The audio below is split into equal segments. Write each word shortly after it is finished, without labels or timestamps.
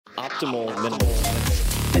Optimal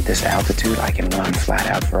minimalism. At this altitude, I can run flat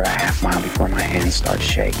out for a half mile before my hands start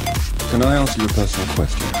shaking. Can I answer your personal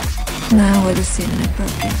question? Now would seem an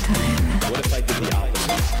appropriate time. What if I did the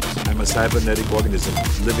opposite? I'm a cybernetic organism,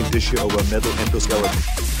 living tissue over a metal endoskeleton.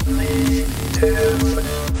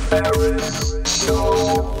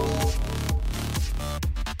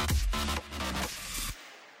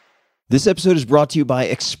 This episode is brought to you by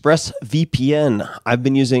ExpressVPN. I've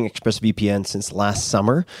been using ExpressVPN since last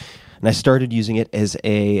summer, and I started using it as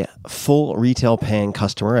a full retail paying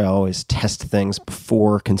customer. I always test things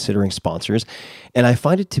before considering sponsors, and I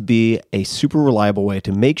find it to be a super reliable way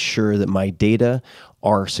to make sure that my data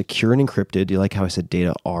are secure and encrypted. You like how I said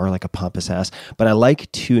data are, like a pompous ass? But I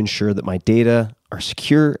like to ensure that my data are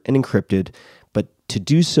secure and encrypted, but to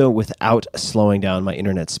do so without slowing down my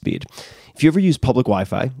internet speed. If you ever use public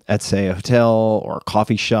Wi-Fi at, say, a hotel or a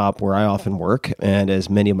coffee shop where I often work, and as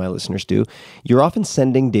many of my listeners do, you're often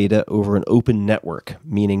sending data over an open network,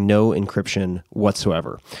 meaning no encryption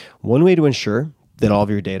whatsoever. One way to ensure that all of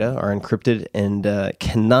your data are encrypted and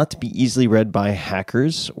cannot be easily read by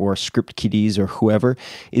hackers or script kiddies or whoever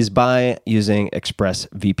is by using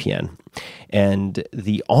ExpressVPN. And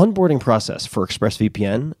the onboarding process for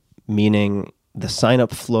ExpressVPN, meaning the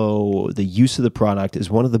sign-up flow, the use of the product, is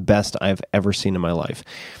one of the best I've ever seen in my life.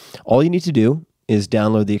 All you need to do is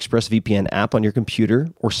download the ExpressVPN app on your computer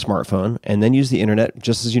or smartphone and then use the internet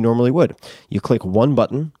just as you normally would. You click one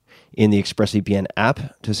button in the ExpressVPN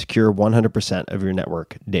app to secure 100% of your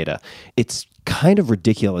network data. It's kind of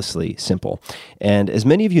ridiculously simple. And as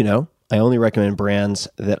many of you know, I only recommend brands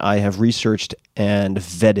that I have researched and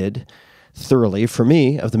vetted thoroughly. For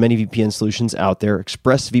me, of the many VPN solutions out there,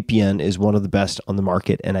 ExpressVPN is one of the best on the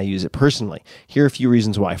market, and I use it personally. Here are a few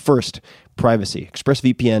reasons why. First, privacy.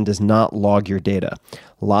 ExpressVPN does not log your data.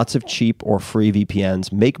 Lots of cheap or free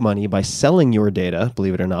VPNs make money by selling your data,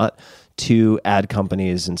 believe it or not, to ad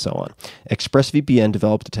companies and so on. ExpressVPN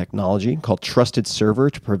developed a technology called Trusted Server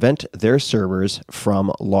to prevent their servers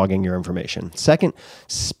from logging your information. Second,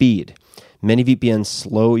 speed. Many VPNs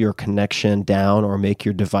slow your connection down or make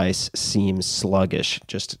your device seem sluggish,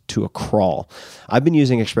 just to a crawl. I've been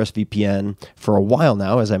using ExpressVPN for a while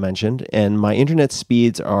now, as I mentioned, and my internet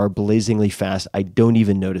speeds are blazingly fast. I don't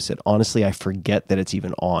even notice it. Honestly, I forget that it's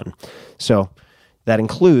even on. So that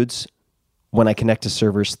includes when I connect to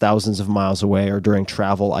servers thousands of miles away or during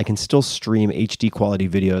travel, I can still stream HD quality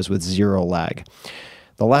videos with zero lag.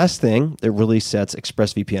 The last thing that really sets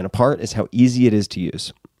ExpressVPN apart is how easy it is to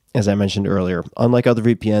use. As I mentioned earlier, unlike other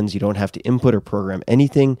VPNs, you don't have to input or program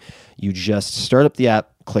anything. You just start up the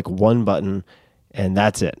app, click one button, and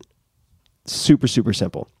that's it. Super, super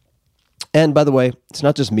simple. And by the way, it's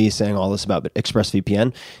not just me saying all this about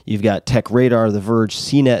ExpressVPN. You've got TechRadar, The Verge,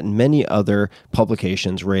 CNET, and many other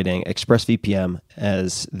publications rating ExpressVPN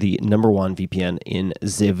as the #1 VPN in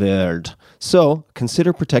the world. So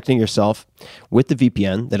consider protecting yourself with the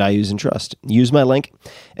VPN that I use and trust. Use my link,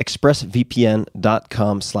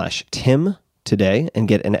 expressvpn.com/Tim today and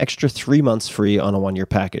get an extra 3 months free on a 1-year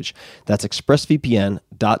package. That's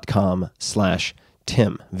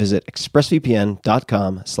expressvpn.com/Tim. Visit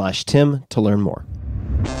expressvpn.com/Tim to learn more.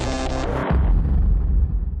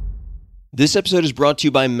 This episode is brought to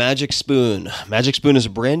you by Magic Spoon. Magic Spoon is a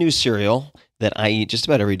brand new cereal that I eat just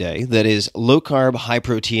about every day that is low carb, high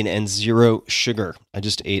protein, and zero sugar. I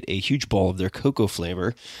just ate a huge bowl of their cocoa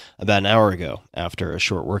flavor about an hour ago after a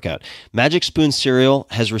short workout. Magic Spoon cereal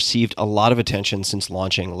has received a lot of attention since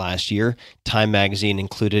launching last year. Time magazine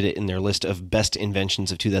included it in their list of best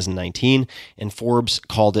inventions of 2019, and Forbes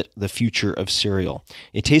called it the future of cereal.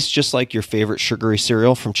 It tastes just like your favorite sugary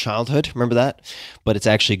cereal from childhood, remember that? But it's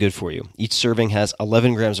actually good for you. Each serving has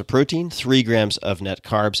 11 grams of protein, 3 grams of net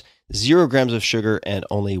carbs, 0 grams of sugar, and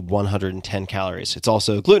only 110 calories. It's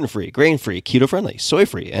also gluten-free, grain-free, keto-friendly,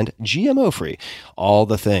 soy-free, and GMO-free. All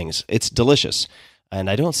the things. It's delicious. And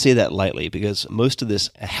I don't say that lightly because most of this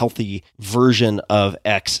healthy version of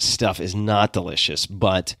X stuff is not delicious,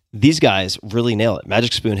 but these guys really nail it.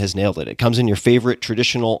 Magic Spoon has nailed it. It comes in your favorite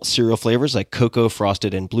traditional cereal flavors like cocoa,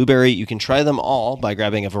 frosted, and blueberry. You can try them all by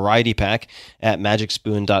grabbing a variety pack at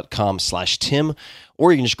magicspoon.com/Tim,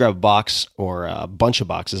 or you can just grab a box or a bunch of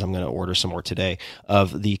boxes. I'm going to order some more today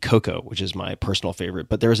of the cocoa, which is my personal favorite.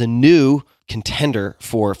 But there's a new contender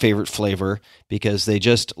for favorite flavor because they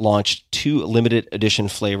just launched 2 limited edition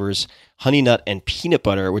flavors, honey nut and peanut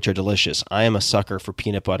butter, which are delicious. I am a sucker for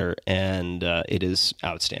peanut butter, and it is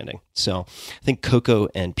outstanding. So I think cocoa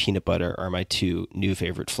and peanut butter are my 2 new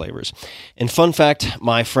favorite flavors. And fun fact,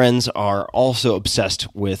 my friends are also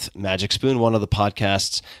obsessed with Magic Spoon. One of the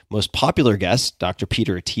podcast's most popular guests, Dr.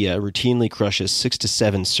 Peter Attia routinely crushes 6 to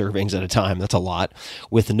 7 servings at a time. That's a lot.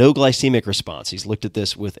 With no glycemic response. He's looked at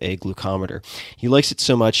this with a glucometer. He likes it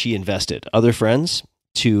so much he invested. Other friends,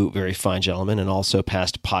 two very fine gentlemen and also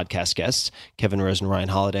past podcast guests, Kevin Rose and Ryan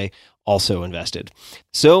Holiday, also invested.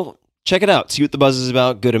 So check it out. See what the buzz is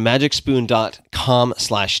about. Go to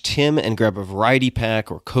magicspoon.com/Tim and grab a variety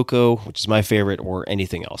pack or cocoa, which is my favorite, or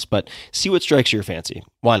anything else. But see what strikes your fancy.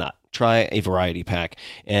 Why not? Try a variety pack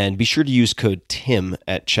and be sure to use code TIM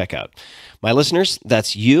at checkout. My listeners,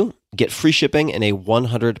 that's you. Get free shipping and a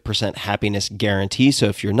 100% happiness guarantee. So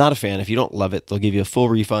if you're not a fan, if you don't love it, they'll give you a full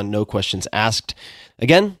refund, no questions asked.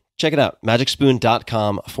 Again, check it out.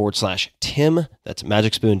 magicspoon.com/Tim. That's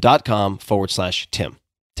magicspoon.com/Tim.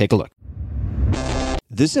 Take a look.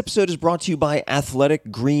 This episode is brought to you by Athletic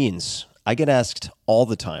Greens. I get asked all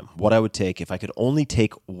the time what I would take if I could only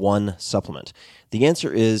take one supplement. The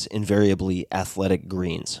answer is invariably Athletic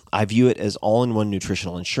Greens. I view it as all-in-one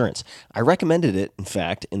nutritional insurance. I recommended it, in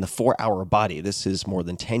fact, in the 4-Hour Body. This is more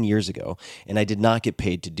than 10 years ago, and I did not get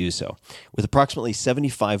paid to do so. With approximately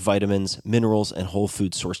 75 vitamins, minerals, and whole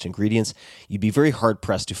food-sourced ingredients, you'd be very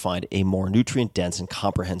hard-pressed to find a more nutrient-dense and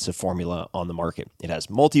comprehensive formula on the market. It has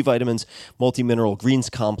multivitamins, multi-mineral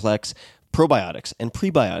greens complex, probiotics and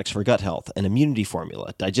prebiotics for gut health, an immunity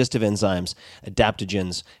formula, digestive enzymes,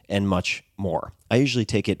 adaptogens, and much more. I usually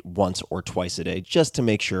take it once or twice a day just to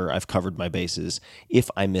make sure I've covered my bases if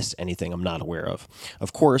I missed anything I'm not aware of.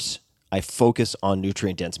 Of course, I focus on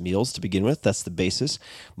nutrient-dense meals to begin with. That's the basis.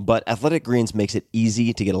 But Athletic Greens makes it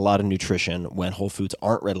easy to get a lot of nutrition when whole foods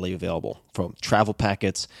aren't readily available. From travel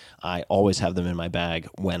packets, I always have them in my bag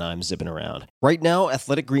when I'm zipping around. Right now,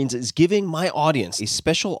 Athletic Greens is giving my audience a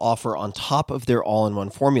special offer on top of their all-in-one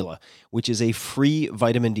formula, which is a free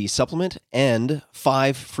vitamin D supplement and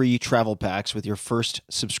 5 free travel packs with your first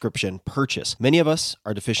subscription purchase. Many of us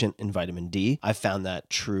are deficient in vitamin D. I've found that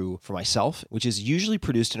true for myself, which is usually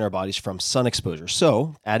produced in our bodies from sun exposure.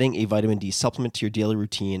 So adding a vitamin D supplement to your daily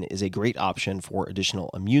routine is a great option for additional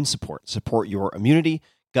immune support. Support your immunity,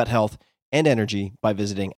 gut health, and energy by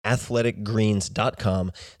visiting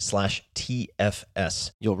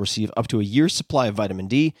athleticgreens.com/TFS. You'll receive up to a year's supply of vitamin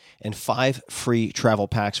D and 5 free travel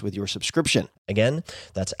packs with your subscription. Again,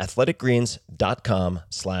 that's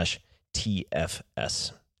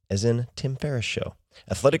athleticgreens.com/TFS, as in Tim Ferriss Show.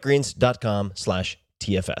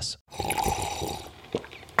 athleticgreens.com/TFS.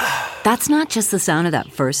 That's not just the sound of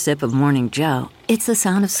that first sip of Morning Joe. It's the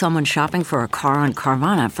sound of someone shopping for a car on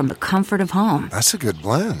Carvana from the comfort of home. That's a good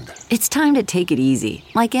blend. It's time to take it easy,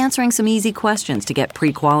 like answering some easy questions to get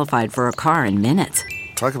pre-qualified for a car in minutes.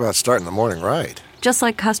 Talk about starting the morning right. Just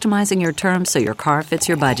like customizing your terms so your car fits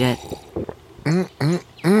your budget.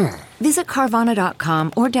 Visit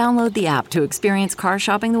Carvana.com or download the app to experience car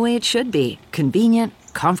shopping the way it should be. Convenient,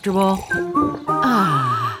 comfortable.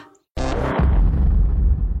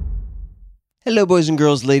 Hello, boys and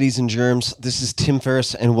girls, ladies and germs. This is Tim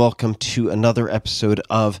Ferriss, and welcome to another episode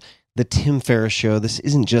of The Tim Ferriss Show. This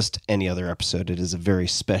isn't just any other episode. It is a very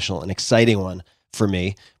special and exciting one for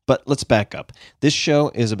me. But let's back up. This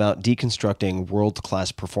show is about deconstructing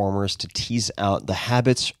world-class performers to tease out the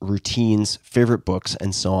habits, routines, favorite books,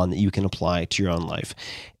 and so on that you can apply to your own life.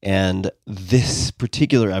 And this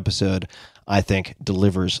particular episode, I think,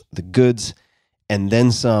 delivers the goods and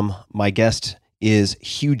then some. My guest is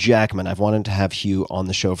Hugh Jackman. I've wanted to have Hugh on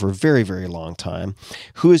the show for a very, very long time.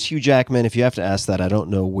 Who is Hugh Jackman? If you have to ask that, I don't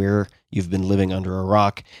know where you've been living under a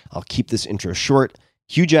rock. I'll keep this intro short.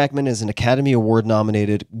 Hugh Jackman is an Academy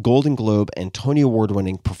Award-nominated, Golden Globe, and Tony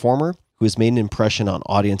Award-winning performer who has made an impression on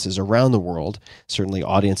audiences around the world, certainly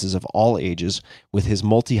audiences of all ages, with his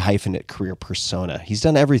multi-hyphenate career persona. He's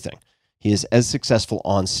done everything. He is as successful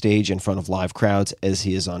on stage in front of live crowds as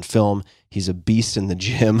he is on film. He's a beast in the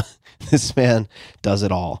gym. This man does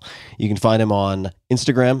it all. You can find him on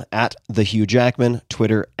Instagram at The Hugh Jackman,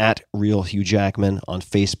 Twitter at Real Hugh Jackman, on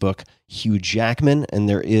Facebook, Hugh Jackman. And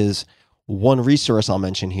there is one resource I'll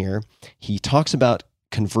mention here. He talks about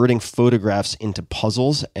converting photographs into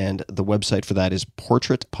puzzles, and the website for that is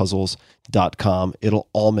portraitpuzzles.com. It'll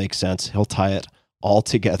all make sense. He'll tie it all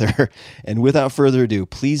together. And without further ado,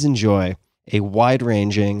 please enjoy a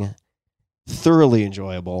wide-ranging, thoroughly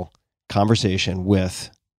enjoyable conversation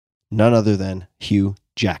with none other than Hugh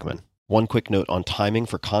Jackman. One quick note on timing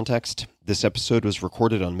for context. This episode was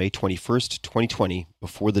recorded on May 21st, 2020,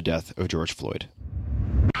 before the death of George Floyd.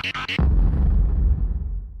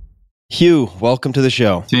 Hugh, welcome to the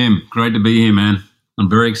show. Tim, great to be here, man. I'm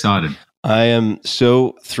very excited. I am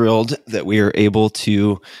so thrilled that we are able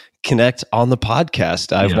to connect on the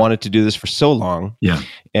podcast. I've wanted to do this for so long. Yeah.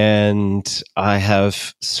 And I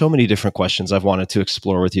have so many different questions I've wanted to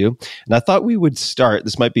explore with you. And I thought we would start.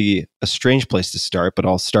 This might be a strange place to start, but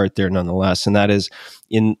I'll start there nonetheless. And that is,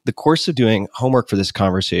 in the course of doing homework for this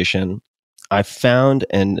conversation, I found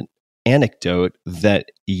an anecdote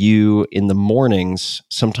that you, in the mornings,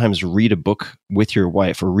 sometimes read a book with your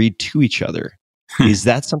wife or read to each other. Is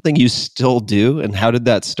that something you still do? And how did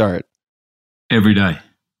that start? Every day.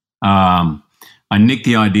 I nicked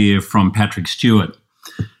the idea from Patrick Stewart.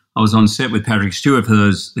 I was on set with Patrick Stewart. For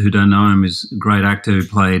those who don't know him, he's a great actor who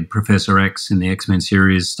played Professor X in the X-Men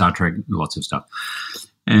series, Star Trek, lots of stuff.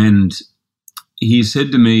 And he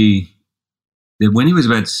said to me that when he was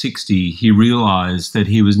about 60, he realized that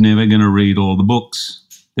he was never going to read all the books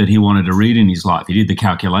that he wanted to read in his life. He did the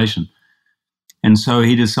calculation. And so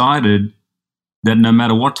he decided that no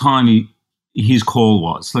matter what time his call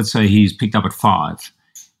was, let's say he's picked up at 5,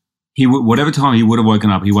 whatever time he would have woken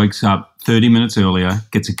up, he wakes up 30 minutes earlier,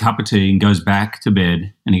 gets a cup of tea and goes back to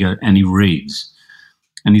bed and he reads.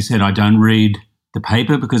 And he said, I don't read the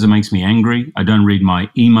paper because it makes me angry. I don't read my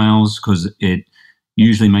emails because it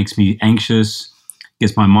usually makes me anxious,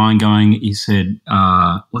 gets my mind going. He said,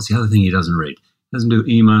 what's the other thing he doesn't read? He doesn't do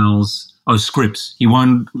emails. Oh, scripts. He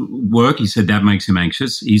won't work. He said that makes him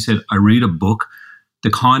anxious. He said, I read a book, the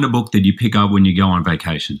kind of book that you pick up when you go on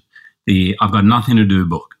vacation. I've got nothing to do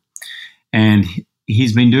book. And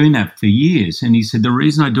he's been doing that for years. And he said, the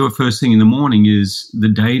reason I do it first thing in the morning is the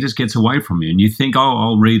day just gets away from you. And you think, oh,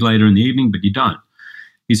 I'll read later in the evening, but you don't.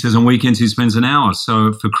 He says on weekends he spends an hour.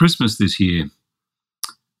 So for Christmas this year,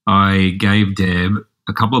 I gave Deb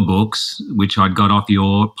a couple of books, which I'd got off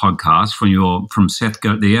your podcast from Seth,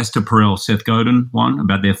 the Esther Perel, Seth Godin one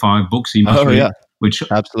about their 5 books he must read. Yeah. Which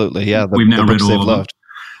absolutely, yeah. We've now read all of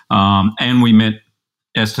them. And we met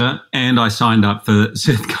Esther, and I signed up for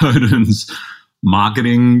Seth Godin's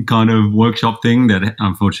marketing kind of workshop thing that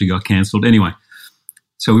unfortunately got cancelled. Anyway,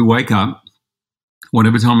 so we wake up,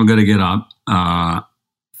 whatever time I'm going to get up, I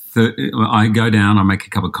go down, I make a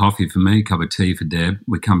cup of coffee for me, a cup of tea for Deb.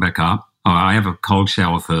 We come back up. I have a cold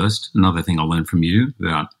shower first. Another thing I learned from you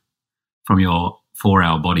from your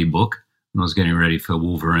 4-hour body book when I was getting ready for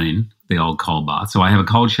Wolverine, the old cold bath. So I have a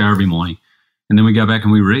cold shower every morning, and then we go back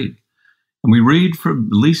and we read. And we read for at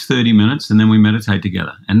least 30 minutes, and then we meditate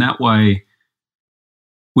together. And that way,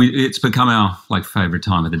 it's become our favorite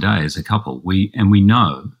time of the day as a couple. We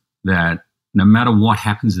know that no matter what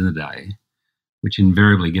happens in the day, which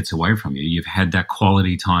invariably gets away from you, you've had that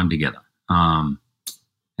quality time together.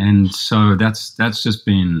 And so that's just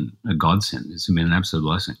been a godsend. It's been an absolute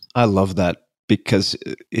blessing. I love that, because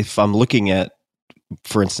if I'm looking at,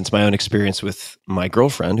 for instance, my own experience with my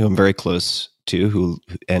girlfriend, who I'm very close to,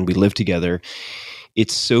 and we live together,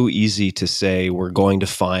 it's so easy to say we're going to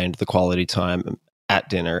find the quality time at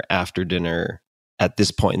dinner, after dinner, at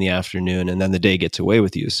this point in the afternoon, and then the day gets away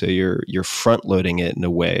with you. So you're front loading it in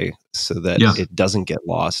a way so that it doesn't get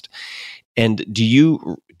lost. And do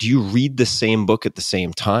you read the same book at the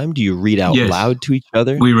same time? Do you read out loud to each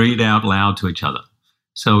other? We read out loud to each other.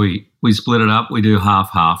 So we split it up. We do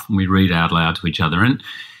half, and we read out loud to each other. And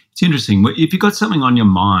it's interesting. If you've got something on your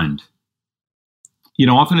mind,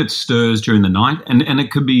 often it stirs during the night, and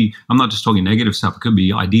it could be, I'm not just talking negative stuff, it could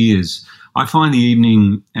be ideas. I find the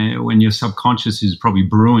evening when your subconscious is probably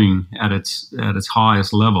brewing at its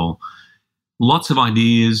highest level, lots of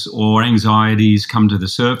ideas or anxieties come to the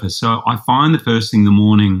surface. So I find the first thing in the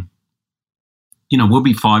morning, we'll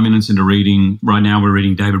be 5 minutes into reading. Right now we're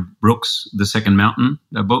reading David Brooks' The Second Mountain,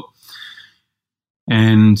 that book.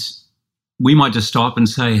 And we might just stop and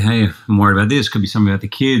say, hey, I'm worried about this. Could be something about the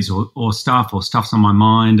kids or stuff's on my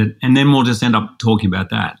mind. And then we'll just end up talking about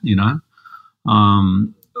that,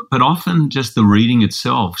 But often just the reading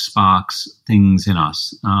itself sparks things in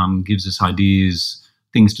us, gives us ideas,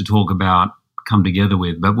 things to talk about, come together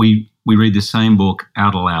with. But we read the same book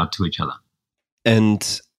out aloud to each other.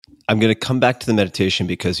 And I'm going to come back to the meditation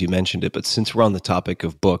because you mentioned it. But since we're on the topic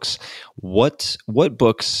of books, what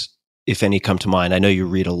books, if any, come to mind? I know you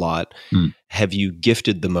read a lot. Have you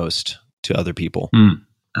gifted the most to other people?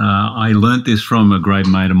 I learnt this from a great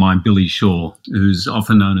mate of mine, Billy Shaw, who's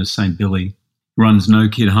often known as St. Billy. Runs No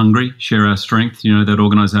Kid Hungry, Share Our Strength. You know that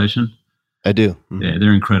organization? I do. Yeah,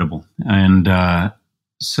 they're incredible. And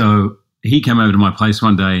so he came over to my place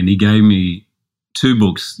one day and he gave me 2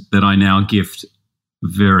 books that I now gift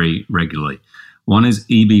very regularly. One is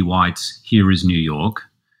E.B. White's Here is New York,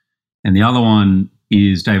 and the other one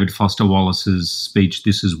is David Foster Wallace's speech,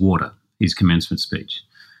 This is Water, his commencement speech.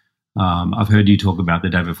 I've heard you talk about the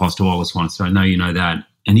David Foster Wallace one, so I know you know that.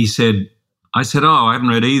 And I said, I haven't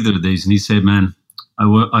read either of these. And he said, man,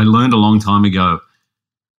 I learned a long time ago,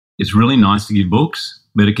 it's really nice to give books,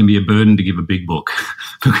 but it can be a burden to give a big book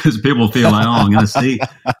because people feel like, I'm going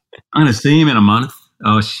to see him in a month.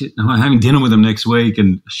 Oh shit, I'm having dinner with him next week,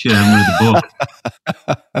 and shit, I haven't read the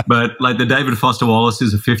book. But like the David Foster Wallace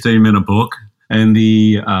is a 15-minute book, and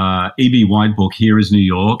the E.B. White book, Here is New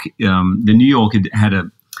York. The New York had a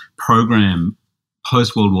program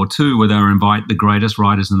post-World War II where they would invite the greatest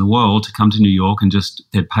writers in the world to come to New York and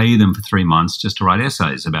they'd pay them for 3 months just to write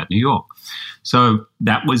essays about New York. So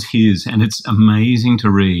that was his, and it's amazing to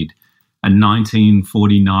read a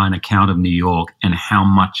 1949 account of New York and how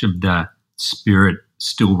much of the spirit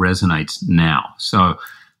still resonates now. So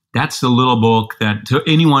that's the little book that to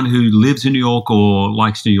anyone who lives in New York or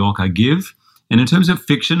likes New York, I give. And in terms of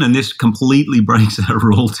fiction, and this completely breaks that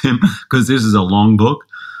rule, Tim, because this is a long book,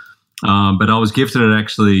 but I was gifted it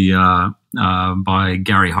actually by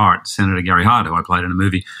Gary Hart, Senator Gary Hart, who I played in a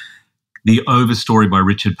movie, The Overstory by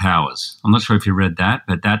Richard Powers. I'm not sure if you read that,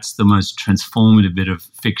 but that's the most transformative bit of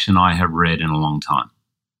fiction I have read in a long time.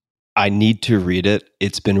 I need to read it.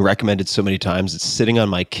 It's been recommended so many times. It's sitting on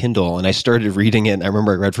my Kindle, and I started reading it, and I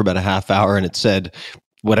remember I read for about a half hour, and it said,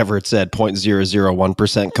 whatever it said,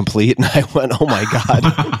 0.001% complete. And I went, oh my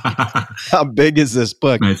God, how big is this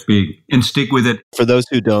book? It's big. And stick with it. For those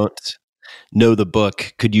who don't know the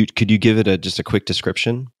book, could you give it just a quick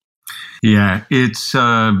description? Yeah, it's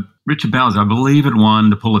Richard Powers. I believe it won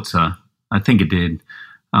the Pulitzer. I think it did.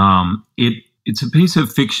 It's a piece of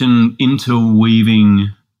fiction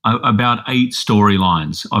interweaving about 8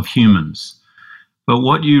 storylines of humans. But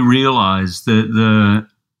what you realize, the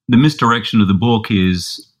misdirection of the book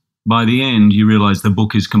is, by the end, you realize the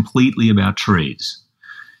book is completely about trees.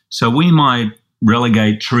 So we might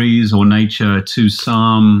relegate trees or nature to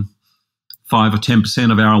some 5 or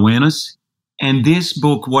 10% of our awareness. And this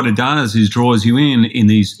book, what it does is draws you in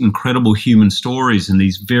these incredible human stories and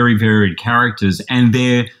these very varied characters and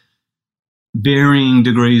their varying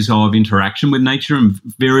degrees of interaction with nature in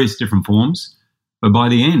various different forms. But by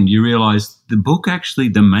the end, you realize the book actually,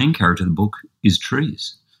 the main character of the book is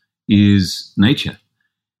trees, is nature.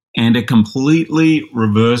 And it completely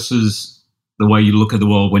reverses the way you look at the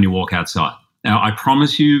world when you walk outside. Now, I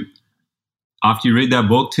promise you, after you read that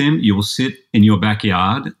book, Tim, you will sit in your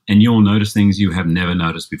backyard and you'll notice things you have never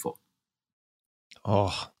noticed before.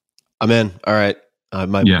 Oh, I'm in. All right.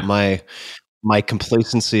 My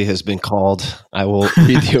complacency has been called. I will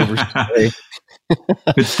read the overstory.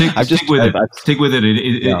 But stick with it. Stick with it.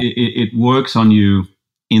 It works on you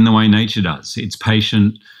in the way nature does. It's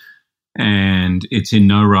patient and it's in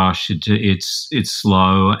no rush. It's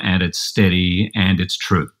slow and it's steady and it's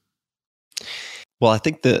true. Well, I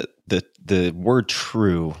think the word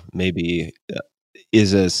true maybe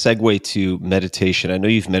is a segue to meditation. I know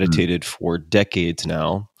you've meditated for decades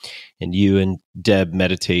now, and you and Deb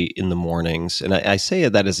meditate in the mornings. And I say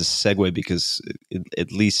that as a segue because,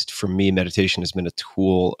 at least for me, meditation has been a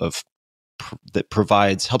tool that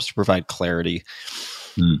helps to provide clarity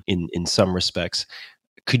in some respects.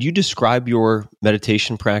 Could you describe your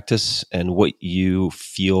meditation practice and what you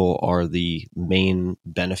feel are the main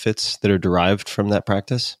benefits that are derived from that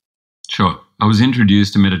practice? Sure. I was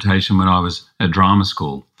introduced to meditation when I was at drama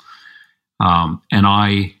school, and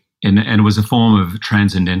it was a form of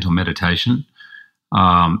transcendental meditation.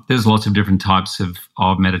 There's lots of different types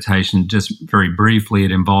of meditation. Just very briefly,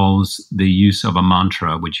 it involves the use of a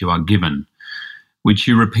mantra which you are given, which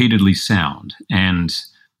you repeatedly sound. And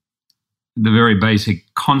the very basic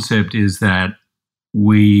concept is that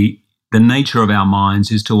the nature of our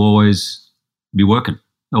minds is to always be working,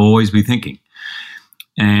 always be thinking.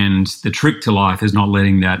 And the trick to life is not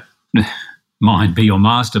letting that mind be your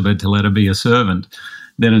master, but to let it be a servant.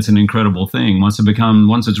 Then it's an incredible thing. Once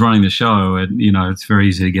it's running the show, it's very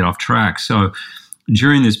easy to get off track. So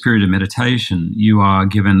during this period of meditation, you are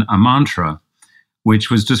given a mantra,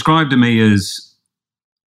 which was described to me as,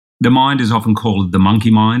 the mind is often called the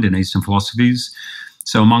monkey mind in Eastern philosophies.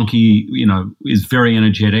 So a monkey, is very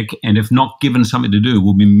energetic, and if not given something to do,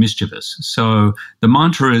 will be mischievous. So the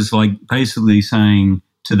mantra is like basically saying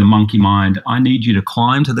to the monkey mind, I need you to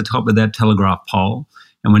climb to the top of that telegraph pole.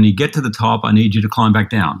 And when you get to the top, I need you to climb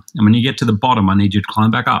back down. And when you get to the bottom, I need you to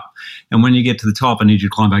climb back up. And when you get to the top, I need you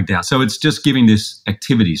to climb back down. So it's just giving this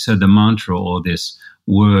activity. So the mantra, or this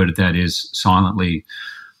word that is silently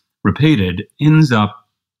repeated, ends up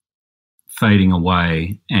fading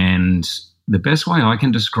away. And the best way I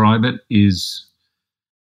can describe it is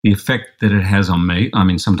the effect that it has on me. I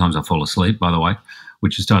mean, sometimes I fall asleep, by the way,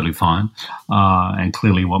 which is totally fine, and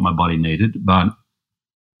clearly what my body needed. But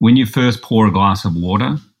when you first pour a glass of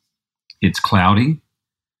water, it's cloudy,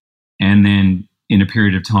 and then in a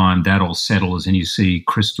period of time, that all settles and you see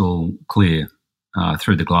crystal clear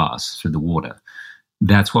through the glass, through the water.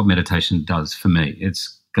 That's what meditation does for me.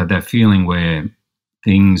 It's got that feeling where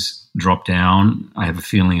things drop down. I have a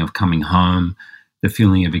feeling of coming home, the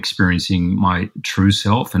feeling of experiencing my true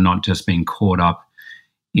self and not just being caught up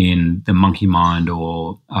in the monkey mind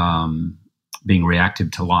or being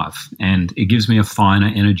reactive to life. And it gives me a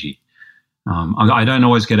finer energy. I don't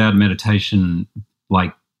always get out of meditation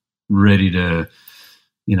like ready to,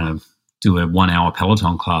 do a 1 hour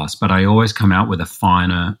Peloton class, but I always come out with a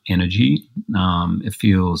finer energy.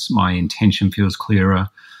 My intention feels clearer.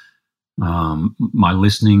 My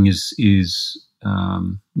listening is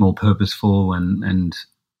more purposeful and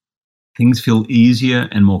things feel easier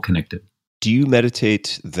and more connected. Do you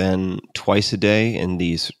meditate then twice a day in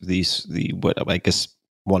these what I guess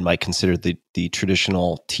one might consider the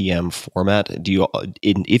traditional TM format?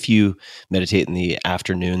 If you meditate in the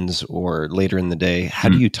afternoons or later in the day, how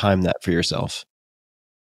do you time that for yourself?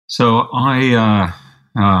 So I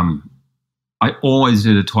always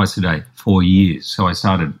did it twice a day for years. So I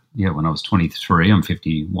started when I was 23. I'm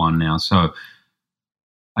 51 now. So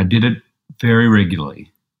I did it very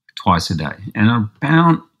regularly, twice a day. And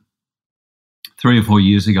about 3 or 4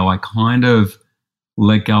 years ago, I kind of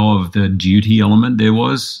let go of the duty element there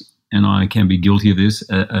was, and I can be guilty of this.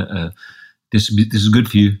 This is good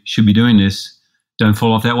for you. Should be doing this. Don't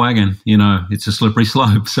fall off that wagon. It's a slippery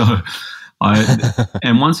slope. So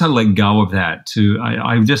and once I let go of that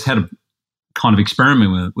I just had a kind of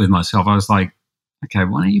experiment with myself. I was like, okay,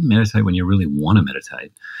 why don't you meditate when you really want to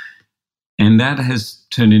meditate? And that has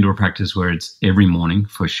turned into a practice where it's every morning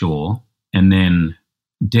for sure. And then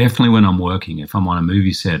definitely when I'm working, if I'm on a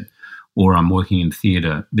movie set or I'm working in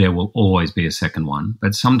theatre, there will always be a second one.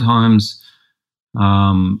 But sometimes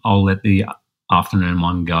I'll let the afternoon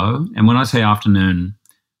one go. And when I say afternoon,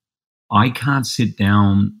 I can't sit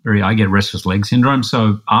down I get restless leg syndrome.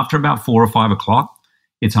 So after about 4 or 5 o'clock,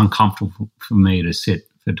 it's uncomfortable for me to sit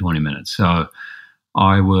for 20 minutes. So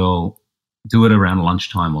I will do it around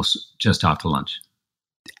lunchtime or just after lunch.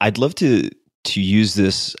 I'd love to use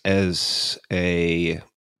this as a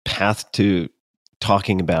path to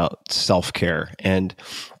talking about self-care and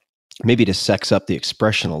maybe to sex up the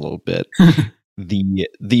expression a little bit.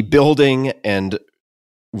 the building and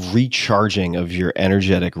recharging of your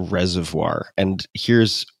energetic reservoir. And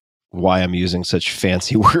here's why I'm using such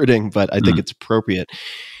fancy wording, but I think it's appropriate.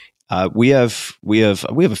 We have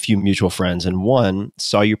a few mutual friends, and one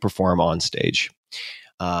saw you perform on stage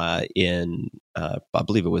in I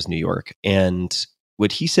believe it was New York. And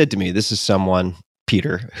what he said to me, this is someone,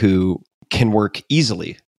 Peter, who can work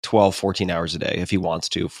easily 12, 14 hours a day if he wants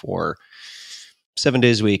to for 7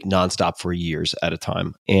 days a week, nonstop for years at a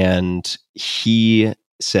time. And he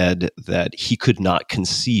said that he could not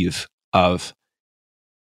conceive of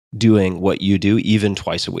doing what you do even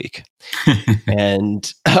twice a week.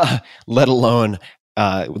 And let alone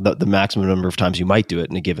the maximum number of times you might do it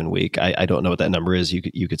in a given week. I don't know what that number is.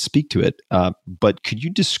 You could speak to it. But could you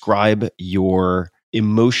describe your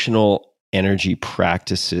emotional energy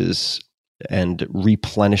practices and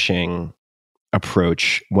replenishing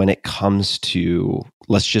approach when it comes to,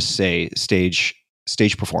 let's just say, stage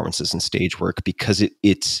performances and stage work? Because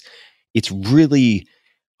it's really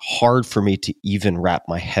hard for me to even wrap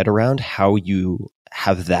my head around how you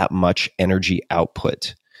have that much energy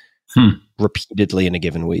output repeatedly in a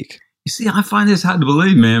given week. You see, I find this hard to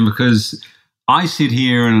believe, man, because I sit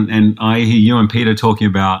here and I hear you and Peter talking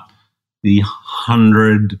about the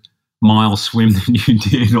 100-mile swim that you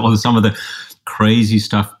did or some of the crazy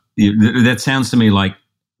stuff. That sounds to me like,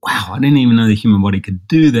 wow, I didn't even know the human body could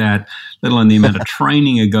do that, let alone the amount of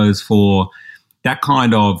training it goes for, that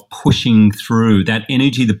kind of pushing through, that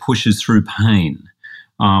energy that pushes through pain.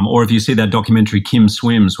 Or if you see that documentary, Kim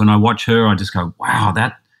Swims, when I watch her, I just go, wow,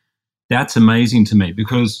 that's amazing to me,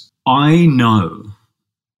 because I know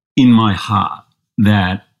in my heart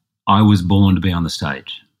that I was born to be on the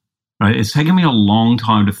stage. Right? It's taken me a long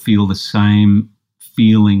time to feel the same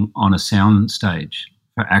feeling on a sound stage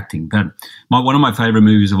for acting. But one of my favorite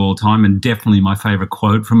movies of all time, and definitely my favorite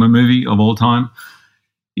quote from a movie of all time,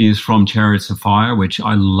 is from Chariots of Fire, which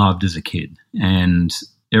I loved as a kid. And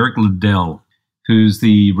Eric Liddell, who's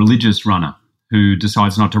the religious runner who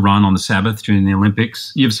decides not to run on the Sabbath during the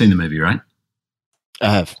Olympics. You've seen the movie, right?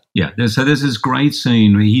 I have. Yeah. So there's this great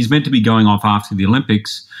scene where he's meant to be going off after the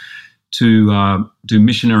Olympics to do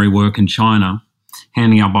missionary work in China,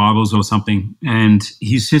 handing out Bibles or something. And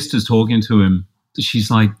his sister's talking to him. She's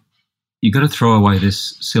like, you got to throw away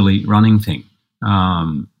this silly running thing.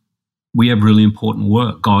 We have really important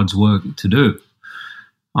work, God's work to do.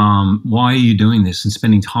 Why are you doing this and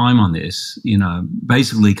spending time on this?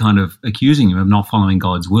 Basically kind of accusing him of not following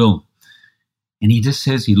God's will. And he just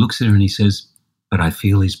says, he looks at her and he says, but I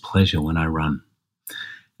feel his pleasure when I run.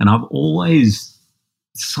 And I've always,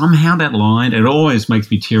 somehow that line, it always makes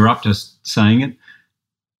me tear up just saying it.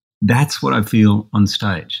 That's what I feel on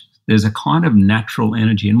stage. There's a kind of natural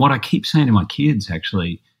energy. And what I keep saying to my kids,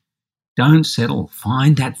 actually, don't settle.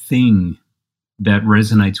 Find that thing that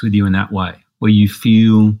resonates with you in that way, where you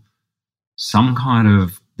feel some kind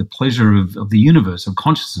of the pleasure of the universe, of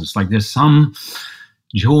consciousness. Like there's some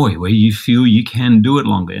joy where you feel you can do it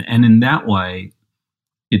longer. And in that way,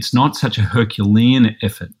 it's not such a Herculean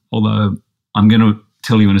effort, although I'm going to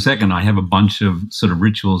tell you in a second, I have a bunch of sort of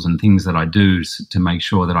rituals and things that I do to make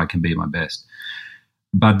sure that I can be my best.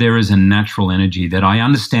 But there is a natural energy that I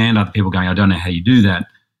understand other people going, I don't know how you do that.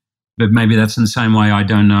 But maybe that's in the same way I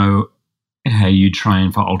don't know how you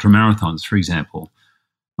train for ultramarathons, for example.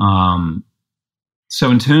 So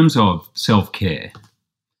in terms of self-care,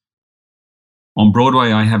 on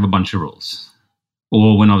Broadway, I have a bunch of rules.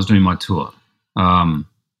 Or when I was doing my tour,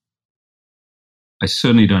 I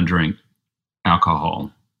certainly don't drink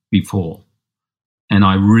alcohol before, and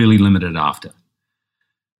I really limit it after.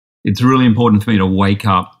 It's really important for me to wake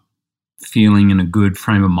up feeling in a good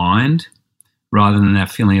frame of mind rather than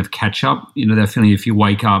that feeling of catch-up. That feeling if you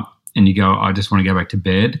wake up and you go, I just want to go back to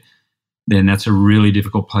bed, then that's a really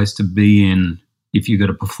difficult place to be in if you've got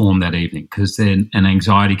to perform that evening, because then an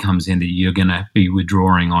anxiety comes in that you're going to be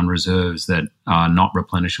withdrawing on reserves that are not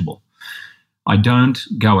replenishable. I don't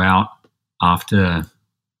go out after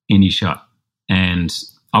any show. And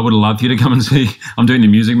I would love you to come and see. I'm doing the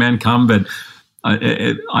Music Man, come, but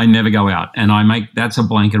I never go out. And that's a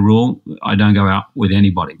blanket rule. I don't go out with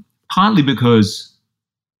anybody. Partly because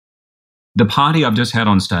the party I've just had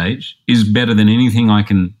on stage is better than anything I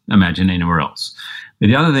can imagine anywhere else. But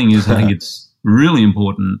the other thing is I think it's really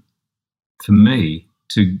important for me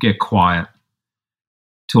to get quiet,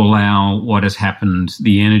 to allow what has happened,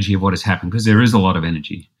 the energy of what has happened, because there is a lot of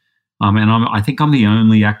energy. And I think I'm the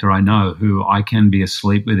only actor I know who I can be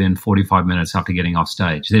asleep within 45 minutes after getting off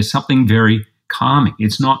stage. There's something very calming.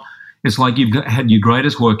 It's like you've had your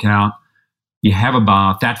greatest workout, you have a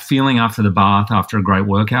bath, that feeling after the bath, after a great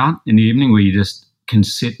workout in the evening where you just can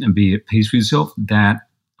sit and be at peace with yourself, that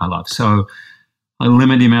I love. So I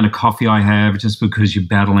limit the amount of coffee I have just because you're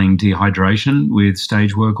battling dehydration with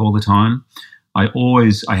stage work all the time.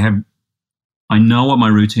 I know what my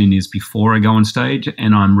routine is before I go on stage,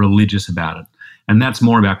 and I'm religious about it. And that's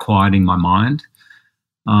more about quieting my mind.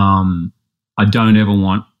 I don't ever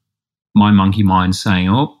want my monkey mind saying,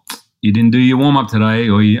 oh, you didn't do your warm-up today,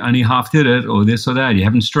 or you only half did it, or this or that. You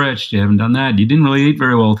haven't stretched, you haven't done that. You didn't really eat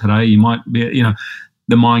very well today. You might be,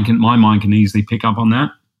 my mind can easily pick up on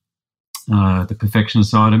that, the perfectionist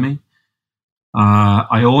side of me.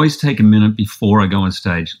 I always take a minute before I go on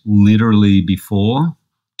stage, literally before,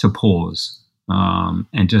 to pause.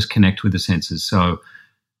 And just connect with the senses. So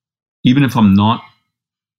even if I'm not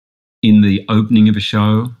in the opening of a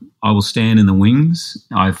show, I will stand in the wings.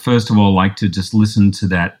 I first of all like to just listen to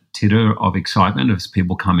that titter of excitement as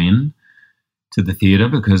people come in to the theatre,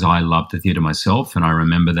 because I love the theatre myself and I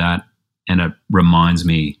remember that, and it reminds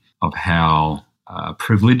me of how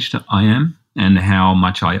privileged I am and how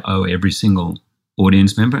much I owe every single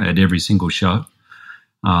audience member at every single show.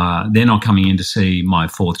 They're not coming in to see my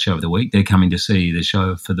fourth show of the week. They're coming to see the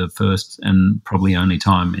show for the first and probably only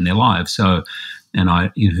time in their lives. So, and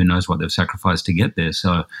who knows what they've sacrificed to get there.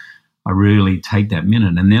 So I really take that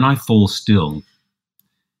minute, and then I fall still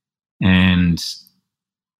and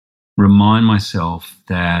remind myself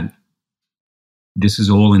that this is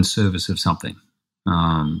all in service of something.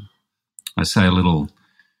 I say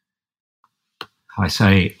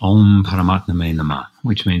Om Paramatmane Namah,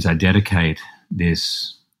 which means I dedicate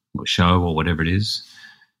this show or whatever it is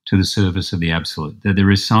to the service of the Absolute. That there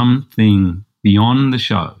is something beyond the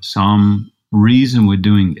show, some reason we're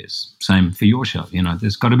doing this. Same for your show.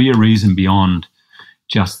 There's got to be a reason beyond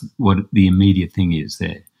just what the immediate thing is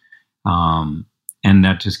there. And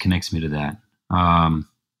that just connects me to that. I'm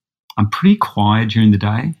pretty quiet during the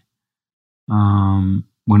day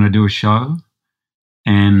when I do a show.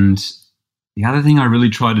 And the other thing I really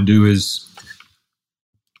try to do is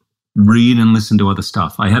read and listen to other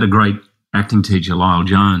stuff. I had a great acting teacher, Lyle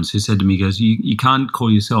Jones, who said to me, he goes, you can't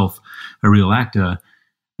call yourself a real actor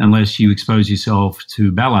unless you expose yourself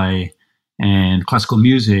to ballet and classical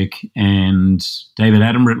music and David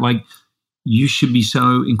Attenborough. Like, you should be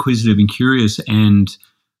so inquisitive and curious and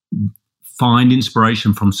find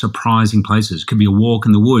inspiration from surprising places. It could be a walk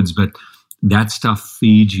in the woods, but that stuff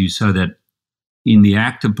feeds you so that in the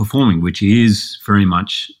act of performing, which is very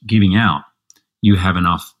much giving out, you have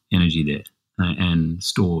enough energy there and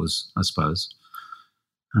stores, I suppose.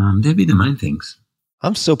 They'd be the main things.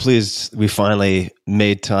 I'm so pleased we finally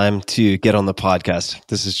made time to get on the podcast.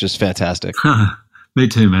 This is just fantastic. Me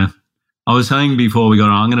too, man. I was saying before we got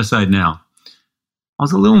on, I'm going to say it now. I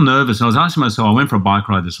was a little nervous. I was asking myself, I went for a bike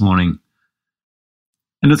ride this morning,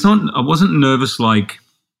 and I wasn't nervous like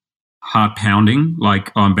heart pounding,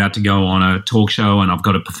 like I'm about to go on a talk show and I've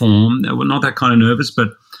got to perform. Not that kind of nervous, but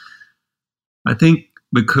I think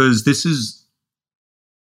because this is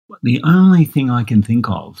the only thing I can think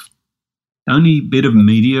of, only bit of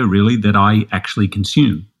media really that I actually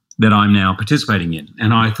consume, that I'm now participating in.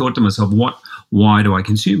 And I thought to myself, why do I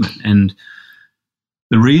consume it? And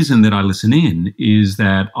the reason that I listen in is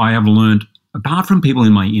that I have learned, apart from people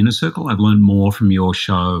in my inner circle, I've learned more from your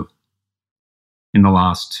show in the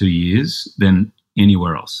last 2 years than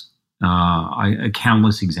anywhere else.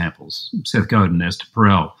 Countless examples: Seth Godin, Esther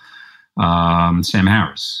Perel, Sam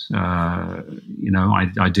Harris.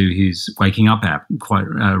 I do his Waking Up app quite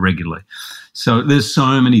regularly. So there's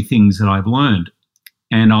so many things that I've learned,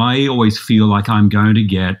 and I always feel like I'm going to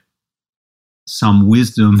get some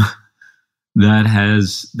wisdom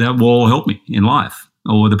that will help me in life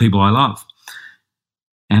or the people I love.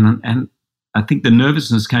 And I think the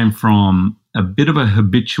nervousness came from a bit of a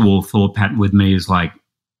habitual thought pattern with me is like,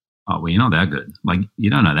 oh, well, you're not that good. Like, you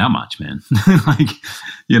don't know that much, man. Like,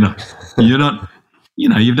 you're not,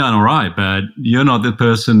 you've done all right, but you're not the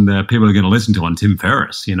person that people are going to listen to on Tim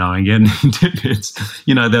Ferriss, again, it's,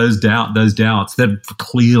 those doubts that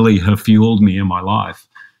clearly have fueled me in my life.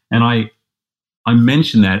 And I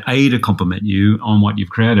mention that, A, to compliment you on what you've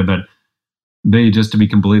created, but B, just to be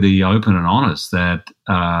completely open and honest that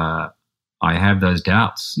I have those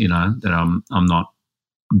doubts, that I'm not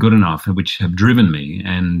good enough, which have driven me.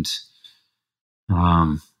 And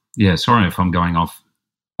sorry if I'm going off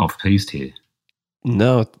piste here.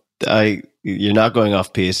 No, you're not going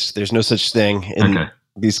off piste. There's no such thing in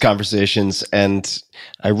these conversations, and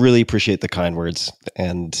I really appreciate the kind words,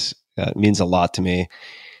 and it means a lot to me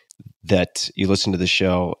that you listen to the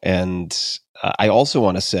show. And I also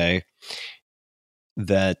want to say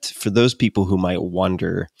that for those people who might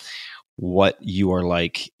wonder what you are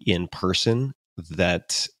like in person,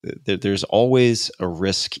 that there's always a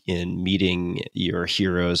risk in meeting your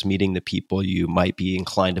heroes, meeting the people you might be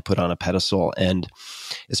inclined to put on a pedestal. And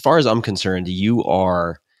as far as I'm concerned, you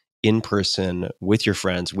are in person with your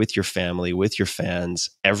friends, with your family, with your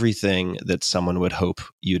fans, everything that someone would hope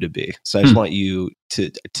you to be. So I just want you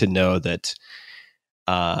to know that,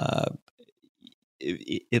 at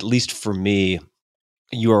least for me,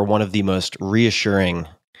 you are one of the most reassuring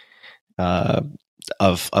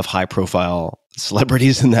of high profile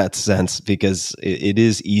celebrities in that sense, because it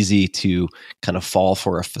is easy to kind of fall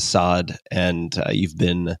for a facade, and you've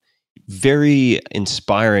been very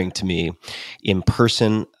inspiring to me in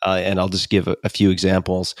person. And I'll just give a few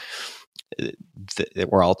examples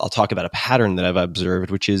where I'll talk about a pattern that I've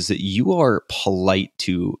observed, which is that you are polite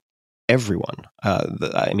to everyone.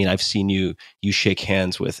 I've seen you shake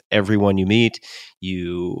hands with everyone you meet.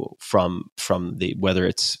 You from the, whether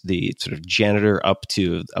it's the sort of janitor up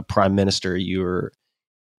to a prime minister, you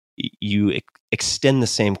extend the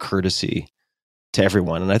same courtesy to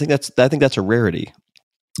everyone, and I think that's a rarity.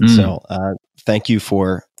 So thank you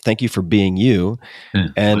for being you. Yeah,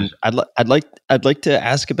 and pleasure. I'd like to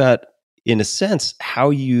ask about, in a sense, how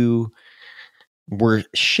you were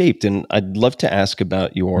shaped, and I'd love to ask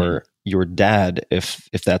about your dad, if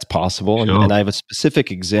that's possible. Sure. And I have a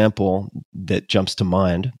specific example that jumps to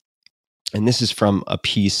mind, and this is from a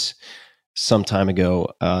piece some time ago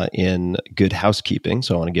in Good Housekeeping.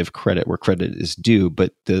 So I want to give credit where credit is due.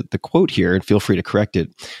 But the quote here, and feel free to correct it,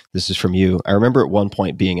 this is from you. I remember at one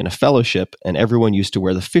point being in a fellowship, and everyone used to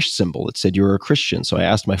wear the fish symbol. It said you were a Christian. So I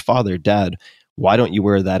asked my father, Dad, why don't you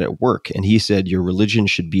wear that at work? And he said, your religion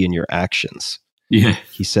should be in your actions. Yeah.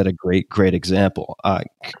 He said a great example.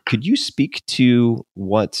 Could you speak to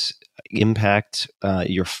what impact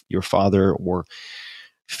your father or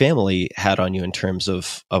family had on you in terms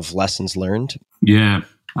of lessons learned? Yeah.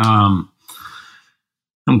 I'm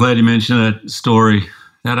glad you mentioned that story.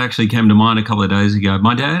 That actually came to mind a couple of days ago.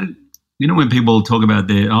 My dad, when people talk about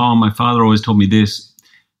my father always told me this,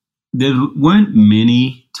 there weren't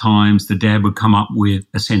many times the dad would come up with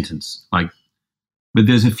a sentence, but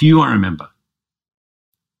there's a few I remember.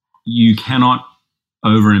 You cannot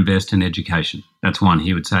overinvest in education. That's one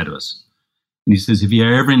he would say to us. And he says, if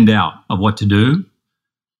you're ever in doubt of what to do,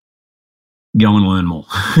 go and learn more,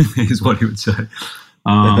 is what he would say.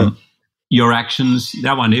 Your actions,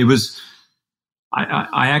 that one, it was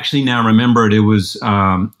I actually now remember it. It was,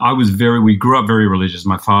 we grew up very religious.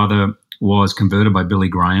 My father was converted by Billy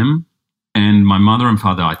Graham, and my mother and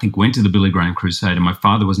father, I think, went to the Billy Graham crusade, and my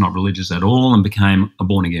father was not religious at all and became a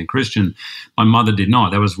born-again Christian. My mother did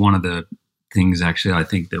not. That was one of the things, actually, I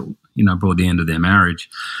think that, brought the end of their marriage.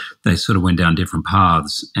 They sort of went down different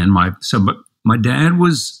paths. But my dad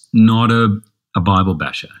was not a Bible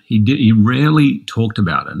basher. He rarely talked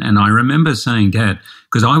about it. And I remember saying, Dad,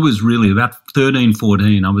 because I was really about 13,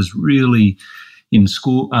 14, I was really in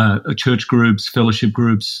school, church groups, fellowship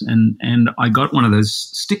groups, and I got one of those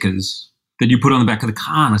stickers that you put on the back of the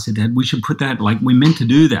car. And I said, Dad, we should put that, we meant to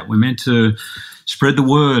do that. We meant to spread the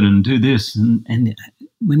word and do this. And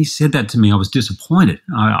when he said that to me, I was disappointed.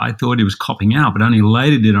 I thought he was copping out, but only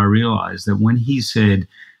later did I realize that when he said,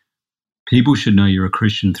 people should know you're a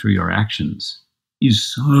Christian through your actions, is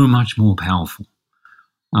so much more powerful.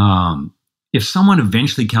 If someone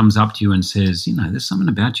eventually comes up to you and says, there's something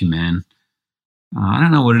about you, man, I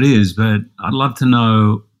don't know what it is, but I'd love to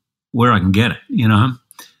know where I can get it,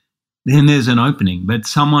 then there's an opening. But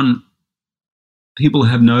people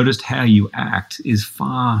have noticed how you act is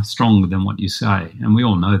far stronger than what you say, and we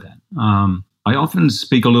all know that. I often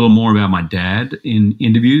speak a little more about my dad in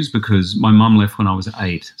interviews because my mum left when I was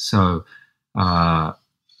 8, so I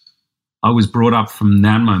was brought up from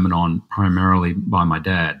that moment on primarily by my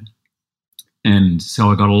dad. And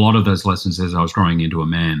so I got a lot of those lessons as I was growing into a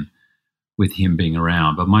man with him being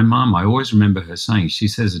around. But my mum, I always remember her saying, she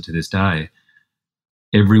says it to this day,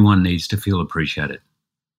 everyone needs to feel appreciated.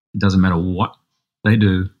 It doesn't matter what they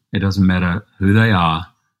do. It doesn't matter who they are.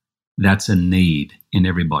 That's a need in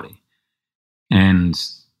everybody. And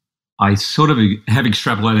I sort of have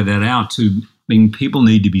extrapolated that out to being people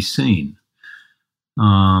need to be seen.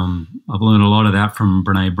 I've learned a lot of that from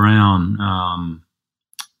Brene Brown.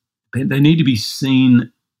 They need to be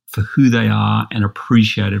seen for who they are and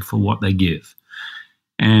appreciated for what they give.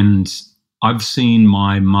 And I've seen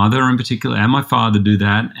my mother in particular and my father do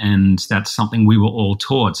that, and that's something we were all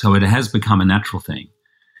taught. So it has become a natural thing.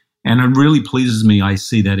 And it really pleases me. I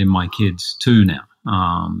see that in my kids too now,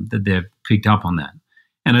 that they've picked up on that.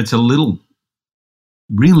 And it's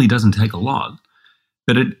really doesn't take a lot,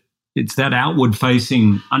 but it's that outward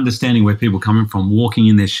facing, understanding where people are coming from, walking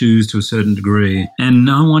in their shoes to a certain degree. And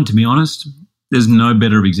no one, to be honest, there's no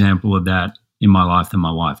better example of that in my life than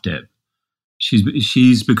my wife, Deb.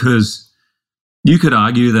 She's because you could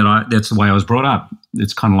argue that that's the way I was brought up.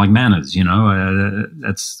 It's kind of like manners,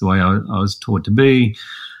 that's the way I was taught to be.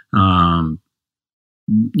 I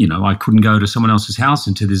couldn't go to someone else's house,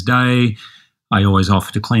 and to this day, I always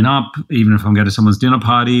offer to clean up. Even if I'm going to someone's dinner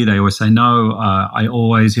party, they always say no. I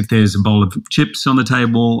always, if there's a bowl of chips on the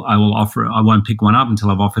table, I won't pick one up until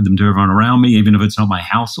I've offered them to everyone around me, even if it's not my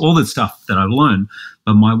house, all the stuff that I've learned.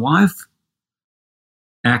 But my wife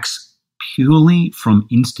acts purely from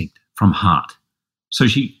instinct, from heart. So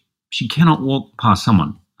she cannot walk past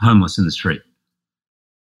someone homeless in the street.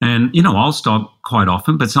 And, I'll stop quite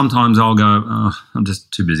often, but sometimes I'll go, I'm just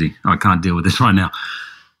too busy. I can't deal with this right now.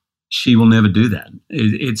 She will never do that.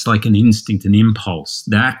 It's like an instinct, an impulse.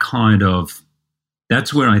 That's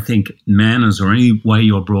where I think manners or any way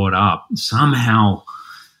you're brought up somehow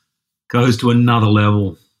goes to another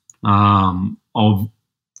level of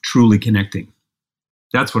truly connecting.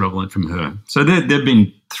 That's what I've learned from her. So there have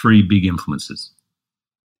been 3 big influences.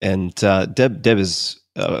 And Deb is,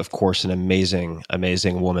 of course, an amazing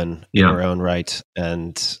woman in her own right.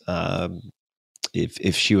 And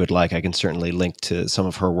if she would like, I can certainly link to some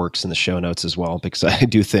of her works in the show notes as well, because I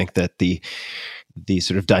do think that the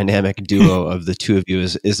sort of dynamic duo of the two of you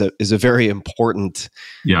is a very important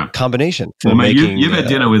combination. Well, mate, you've had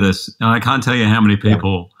dinner with us, and I can't tell you how many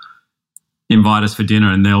people invite us for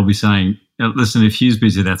dinner, and they'll be saying, "Listen, if Hugh's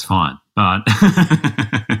busy, that's fine," but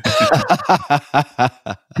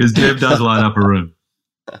because Deb does light up a room.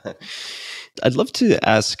 I'd love to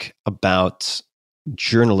ask about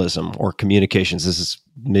journalism or communications. This is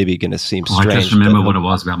maybe going to seem strange. I just remember what it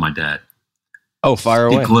was about my dad. Oh, fire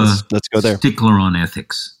away. Let's go there. Stickler on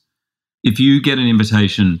ethics. If you get an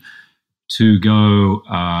invitation to go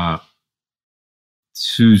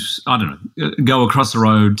go across the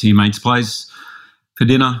road to your mate's place for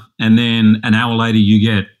dinner, and then an hour later you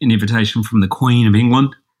get an invitation from the Queen of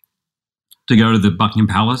England to go to the Buckingham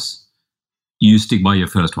Palace, you stick by your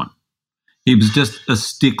first one. He was just a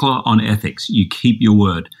stickler on ethics. You keep your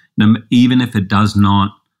word, even if it does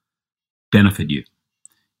not benefit you.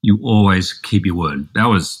 You always keep your word. That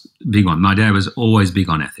was a big one. My dad was always big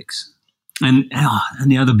on ethics. And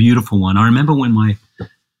the other beautiful one, I remember when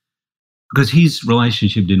because his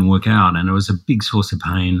relationship didn't work out, and it was a big source of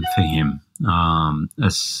pain for him.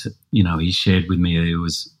 He shared with me it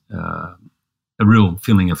was a real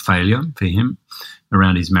feeling of failure for him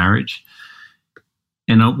around his marriage.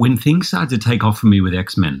 And when things started to take off for me with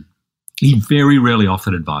X-Men, he very rarely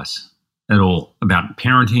offered advice at all about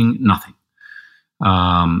parenting, nothing.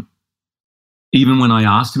 Even when I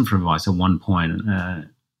asked him for advice at one point,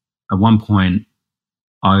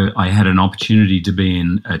 I had an opportunity to be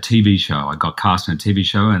in a TV show. I got cast in a TV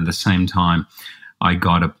show, and at the same time, I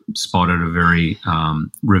got a spot at a very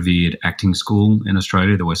revered acting school in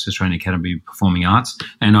Australia, the West Australian Academy of Performing Arts.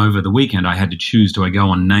 And over the weekend, I had to choose, do I go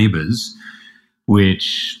on Neighbours,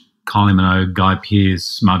 which Kylie Minogue, Guy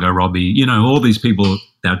Pearce, Margot Robbie, all these people,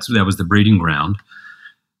 that was the breeding ground,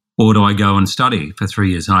 or do I go and study for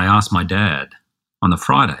 3 years? And I asked my dad on the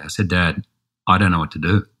Friday, I said, Dad, I don't know what to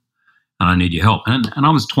do, and I need your help. And I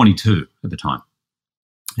was 22 at the time.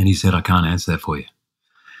 And he said, I can't answer that for you.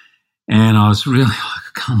 And I was really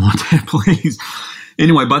like, come on, Dad, please.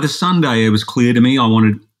 Anyway, by the Sunday, it was clear to me I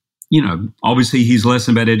wanted, obviously his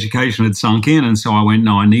lesson about education had sunk in. And so I went,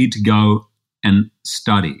 no, I need to go and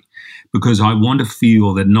study, because I want to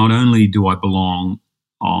feel that not only do I belong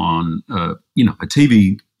on, a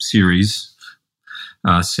TV series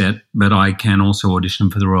set, but I can also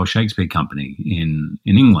audition for the Royal Shakespeare Company in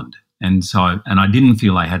England. And so, I didn't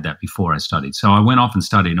feel I had that before I studied. So I went off and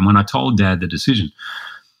studied. And when I told Dad the decision,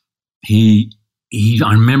 I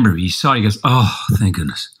remember he saw, he goes, oh, thank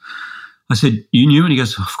goodness. I said, you knew? And he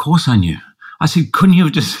goes, of course I knew. I said, couldn't you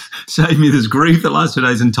have just saved me this grief the last 2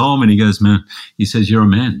 days and told me? And he goes, man, he says, you're a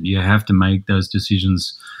man. You have to make those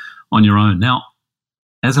decisions on your own. Now,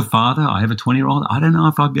 as a father, I have a 20-year-old. I don't know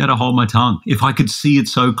if I'd be able to hold my tongue. If I could see it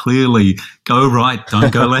so clearly, go right,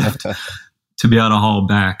 don't go left, to be able to hold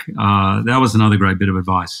back. That was another great bit of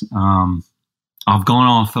advice. I've gone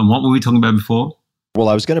off. And what were we talking about before? Well,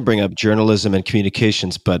 I was going to bring up journalism and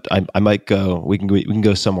communications, but I might go. We can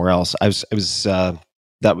go somewhere else.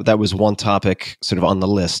 That was one topic sort of on the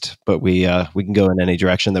list, but we can go in any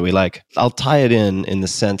direction that we like. I'll tie it in the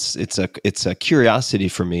sense it's a curiosity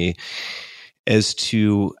for me as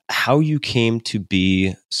to how you came to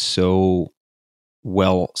be so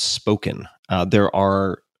well spoken. There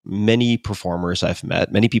are many performers I've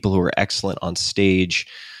met, many people who are excellent on stage,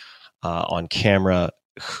 on camera,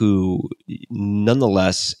 who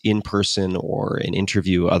nonetheless in person or in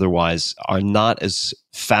interview otherwise are not as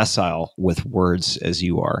facile with words as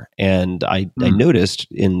you are. And I noticed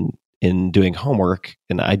in doing homework,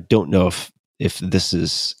 and I don't know if this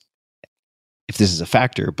is a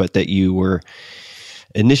factor, but that you were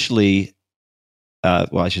initially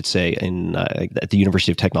I should say at the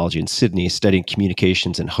University of Technology in Sydney studying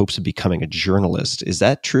communications in hopes of becoming a journalist. Is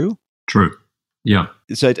that true? True. Yeah.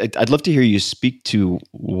 So I'd love to hear you speak to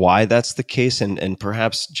why that's the case, and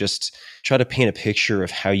perhaps just try to paint a picture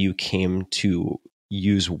of how you came to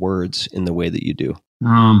use words in the way that you do.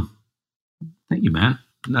 Thank you, man.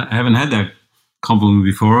 I haven't had that compliment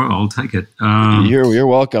before. I'll take it. You're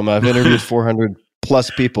welcome. I've interviewed 400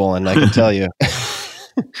 plus people, and I can tell you.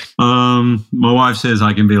 My wife says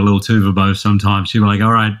I can be a little too verbose sometimes. She'll be like,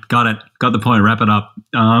 all right, got it. Got the point. Wrap it up.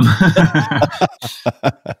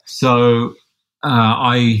 So...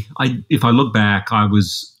 if I look back, I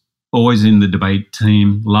was always in the debate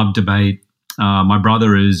team, loved debate. My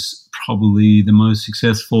brother is probably the most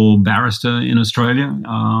successful barrister in Australia,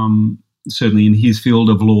 certainly in his field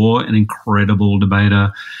of law, an incredible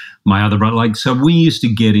debater. My other brother, so we used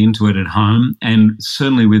to get into it at home, and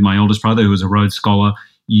certainly with my oldest brother, who was a Rhodes Scholar,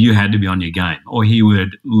 you had to be on your game or he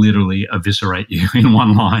would literally eviscerate you in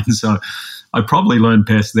one line. So I probably learned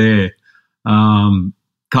best there.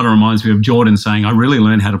 Kind of reminds me of Jordan saying, I really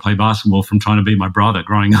learned how to play basketball from trying to beat my brother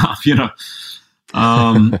growing up,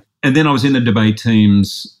 And then I was in the debate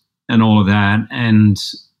teams and all of that. And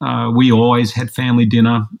we always had family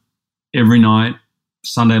dinner every night,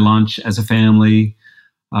 Sunday lunch as a family.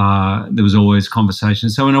 There was always conversation.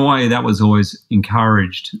 So in a way, that was always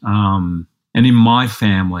encouraged. And in my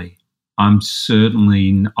family, I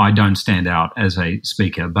don't stand out as a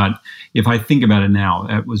speaker, but if I think about it now,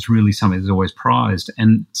 it was really something that's always prized.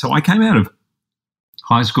 And so I came out of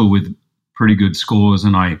high school with pretty good scores,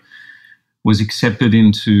 and I was accepted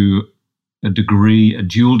into a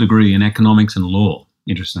dual degree in economics and law.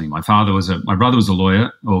 Interesting. My brother was a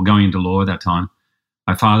lawyer, or going into law at that time.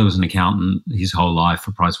 My father was an accountant his whole life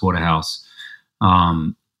for Price Waterhouse.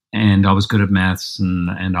 And I was good at maths,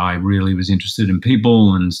 and I really was interested in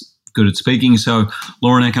people and good at speaking, so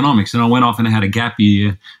law and economics. And I went off and I had a gap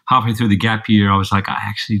year. Halfway through the gap year, I was like,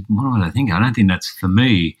 what do I think? I don't think that's for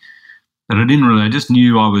me. But I just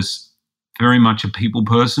knew I was very much a people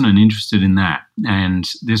person and interested in that. And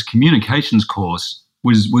this communications course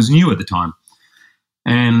was new at the time,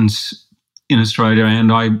 and in Australia,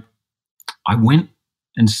 and I went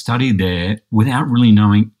and studied there without really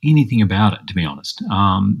knowing anything about it, to be honest.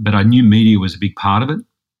 But I knew media was a big part of it,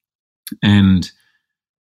 and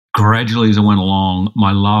gradually as I went along,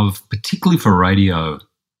 my love, particularly for radio,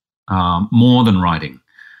 more than writing,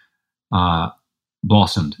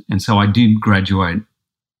 blossomed. And so I did graduate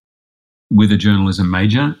with a journalism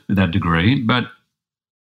major, with that degree. But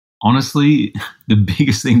honestly, the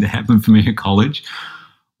biggest thing that happened for me at college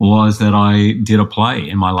was that I did a play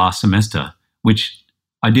in my last semester, which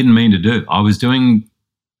I didn't mean to do. I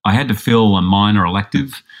had to fill a minor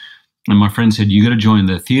elective, and my friend said, you got to join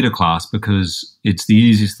the theatre class because it's the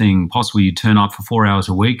easiest thing possible. You turn up for 4 hours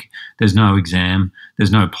a week, there's no exam,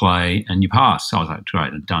 there's no play, and you pass. So I was like,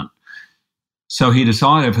 great, I'm done. So he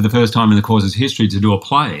decided for the first time in the course's history to do a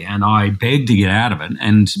play, and I begged to get out of it.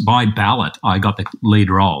 And by ballot, I got the lead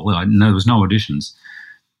role. There was no auditions.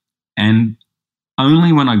 And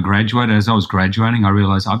only when I graduated, as I was graduating, I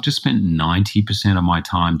realized I've just spent 90% of my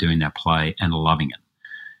time doing that play and loving it.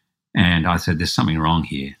 And I said, there's something wrong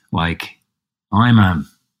here. Like, I'm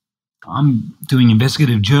doing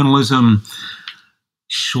investigative journalism.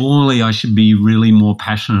 Surely I should be really more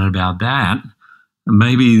passionate about that.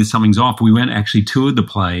 Maybe something's off. We went actually toured the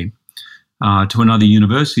play to another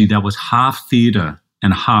university that was half theatre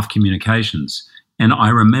and half communications. And I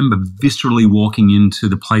remember viscerally walking into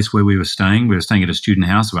the place where we were staying. We were staying at a student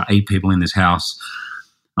house. There were 8 people in this house.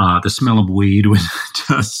 The smell of weed was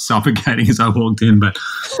just suffocating as I walked in. But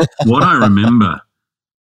what I remember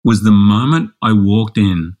was the moment I walked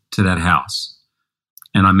in to that house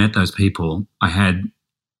and I met those people, I had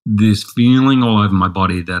this feeling all over my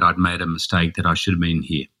body that I'd made a mistake, that I should have been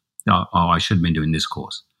here. I should have been doing this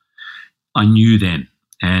course. I knew then,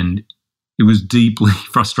 and it was deeply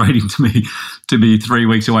frustrating to me to be 3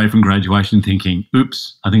 weeks away from graduation thinking,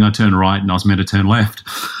 oops, I think I turned right and I was meant to turn left.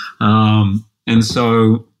 And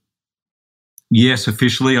so, yes,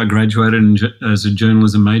 officially I graduated as a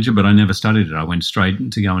journalism major, but I never studied it. I went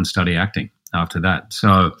straight to go and study acting after that.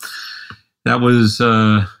 So that was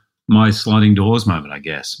my sliding doors moment, I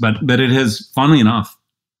guess. But it has, funnily enough,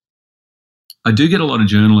 I do get a lot of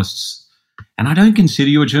journalists, and I don't consider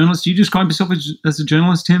you a journalist. Do you describe yourself as a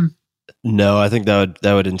journalist, Tim? No, I think that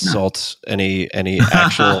would insult any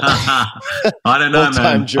actual I don't know,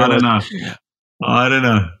 man. I don't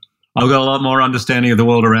know. I've got a lot more understanding of the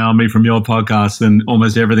world around me from your podcast than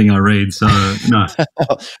almost everything I read. So, no.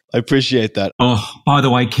 I appreciate that. Oh, by the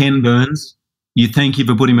way, Ken Burns. Thank you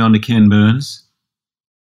for putting me on to Ken Burns.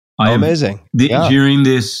 Amazing. During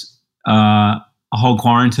this whole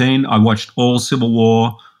quarantine, I watched all Civil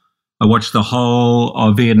War. I watched the whole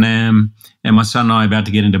of Vietnam, and my son and I are about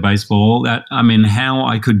to get into baseball. How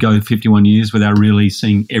I could go 51 years without really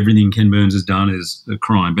seeing everything Ken Burns has done is a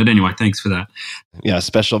crime. But anyway, thanks for that. Yeah,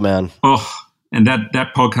 special man. Oh, and that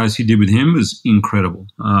podcast you did with him was incredible.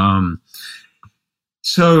 But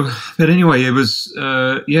anyway, it was,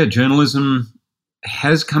 journalism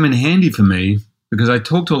has come in handy for me because I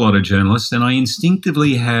talk to a lot of journalists and I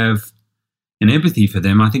instinctively have an empathy for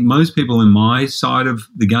them. I think most people in my side of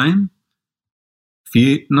the game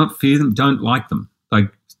not fear them, don't like them,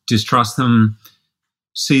 like distrust them,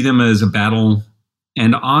 see them as a battle.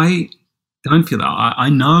 And I don't feel that. I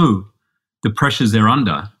know the pressures they're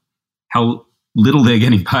under, how little they're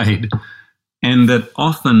getting paid, and that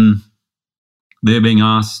often they're being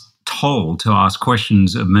told to ask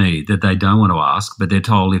questions of me that they don't want to ask, but they're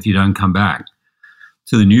told if you don't come back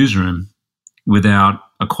to the newsroom without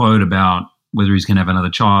a quote about whether he's going to have another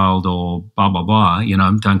child or blah, blah, blah,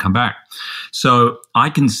 don't come back. So I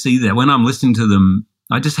can see that when I'm listening to them,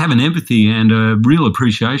 I just have an empathy and a real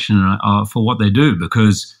appreciation for what they do,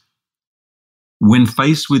 because when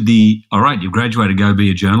faced with all right, you've graduated, go be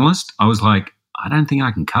a journalist, I was like, I don't think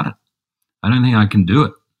I can cut it. I don't think I can do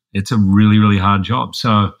it. It's a really, really hard job.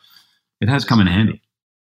 So it has come in handy.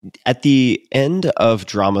 At the end of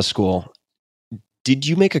drama school, did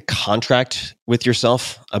you make a contract with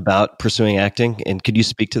yourself about pursuing acting? And could you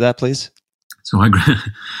speak to that, please? So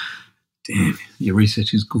damn, your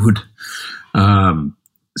research is good.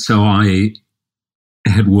 So I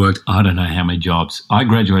had worked, I don't know how many jobs. I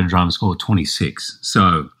graduated drama school at 26.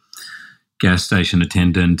 So gas station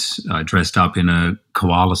attendant, I dressed up in a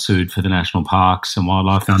koala suit for the National Parks and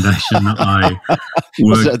Wildlife Foundation. I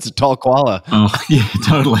worked. It's a tall koala. Oh, yeah,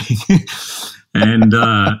 totally. And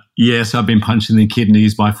yes, I've been punched in the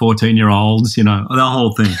kidneys by 14-year-olds, the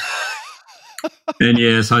whole thing. And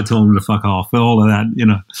yes, I told them to fuck off, all of that,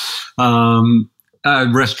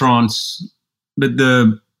 restaurants. But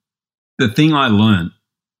the thing I learned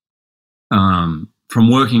from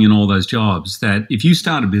working in all those jobs that if you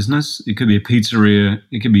start a business, it could be a pizzeria,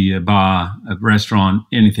 it could be a bar, a restaurant,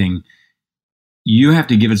 anything, you have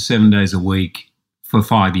to give it 7 days a week for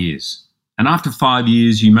 5 years. And after 5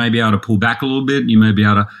 years, you may be able to pull back a little bit. You may be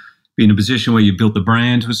able to be in a position where you've built the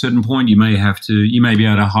brand to a certain point. You may be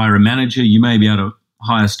able to hire a manager. You may be able to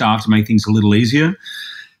hire staff to make things a little easier.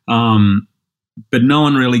 But no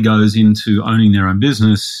one really goes into owning their own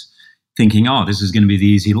business thinking, oh, this is going to be the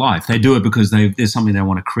easy life. They do it because there's something they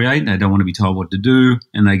want to create. They don't want to be told what to do,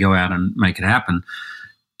 and they go out and make it happen.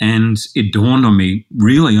 And it dawned on me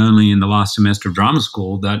really only in the last semester of drama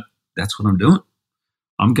school that that's what I'm doing.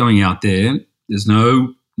 I'm going out there. There's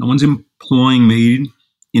no one's employing me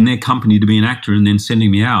in their company to be an actor and then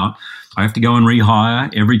sending me out. I have to go and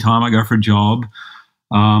rehire every time I go for a job.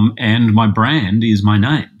 And my brand is my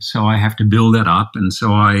name. So I have to build that up. And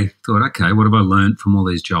so I thought, okay, what have I learned from all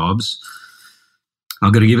these jobs?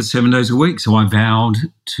 I've got to give it 7 days a week. So I vowed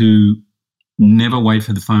to never wait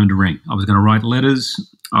for the phone to ring. I was going to write letters.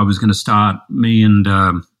 I was going to start, me and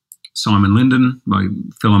Simon Linden, my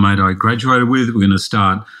fellow mate I graduated with, we're going to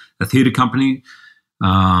start a theatre company,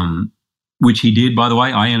 which he did, by the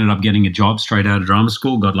way. I ended up getting a job straight out of drama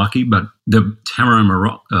school, got lucky. But the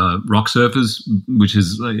Tamarama Rock Surfers, which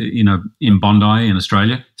is, in Bondi in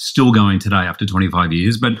Australia, still going today after 25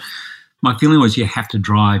 years. But my feeling was you have to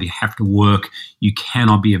drive, you have to work, you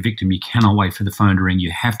cannot be a victim, you cannot wait for the phone to ring,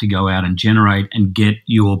 you have to go out and generate and get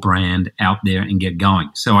your brand out there and get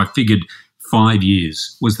going. So I figured 5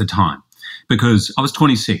 years was the time because I was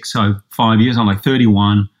 26, so 5 years, I'm like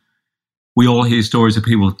 31. We all hear stories of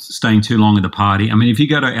people staying too long at the party. I mean, if you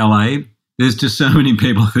go to LA, there's just so many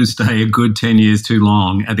people who stay a good 10 years too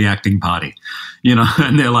long at the acting party,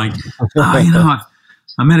 and they're like, I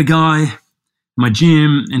met a guy in my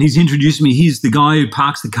gym and he's introduced me. He's the guy who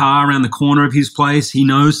parks the car around the corner of his place. He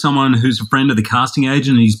knows someone who's a friend of the casting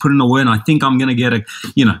agent and he's put in a word and I think I'm going to get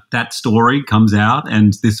that story comes out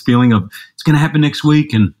and this feeling of it's going to happen next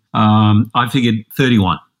week. And I figured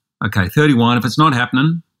 31. Okay, 31. If it's not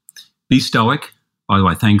happening, be stoic. By the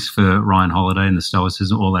way, thanks for Ryan Holiday and the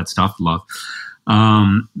stoicism, all that stuff, love.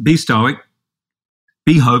 Be stoic,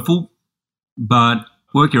 be hopeful, but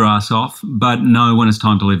work your ass off, but know when it's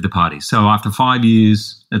time to leave the party. So after 5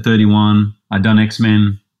 years at 31, I'd done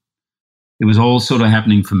X-Men. It was all sort of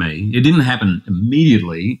happening for me. It didn't happen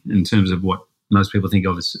immediately in terms of what most people think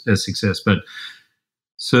of as success, but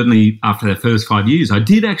certainly after that first 5 years, I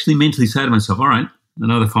did actually mentally say to myself, all right,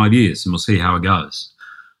 another 5 years and we'll see how it goes.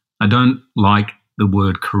 I don't like the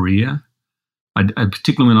word career. I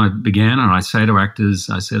particularly when I began, and I say to actors,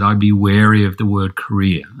 I said, I'd be wary of the word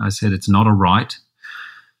career. I said, it's not a right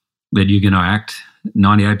that you're going to act.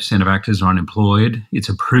 98% of actors are unemployed. It's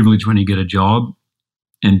a privilege when you get a job,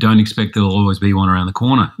 and don't expect there'll always be one around the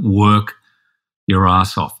corner. Work your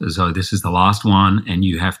ass off as though this is the last one and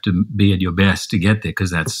you have to be at your best to get there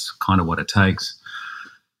because that's kind of what it takes.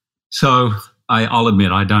 So I'll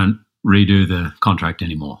admit I don't redo the contract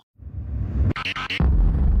anymore.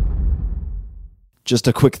 Just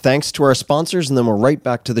a quick thanks to our sponsors, and then we're right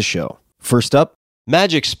back to the show. First up,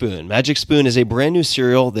 Magic Spoon. Magic Spoon is a brand new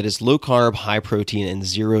cereal that is low carb, high protein, and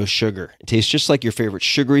zero sugar. It tastes just like your favorite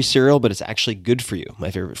sugary cereal, but it's actually good for you.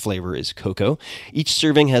 My favorite flavor is cocoa. Each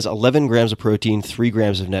serving has 11 grams of protein, 3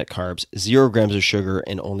 grams of net carbs, 0 grams of sugar,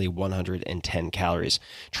 and only 110 calories.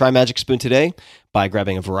 Try Magic Spoon today by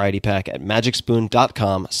grabbing a variety pack at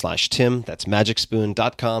magicspoon.com/Tim. That's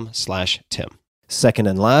magicspoon.com/Tim. Second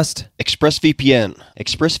and last, ExpressVPN.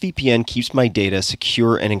 ExpressVPN keeps my data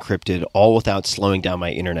secure and encrypted, all without slowing down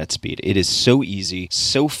my internet speed. It is so easy,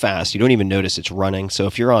 so fast, you don't even notice it's running. So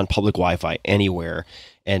if you're on public Wi-Fi anywhere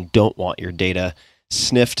and don't want your data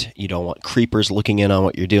sniffed, you don't want creepers looking in on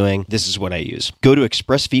what you're doing, this is what I use. Go to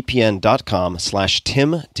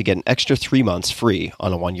expressvpn.com/Tim to get an extra 3 months free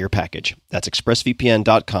on a 1-year package. That's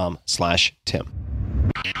expressvpn.com/Tim.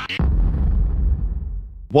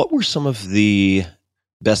 What were some of the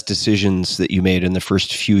best decisions that you made in the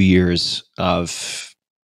first few years of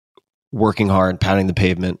working hard, pounding the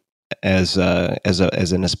pavement as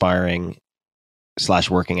an aspiring /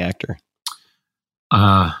 working actor?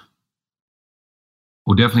 Well,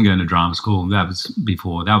 definitely going to drama school. That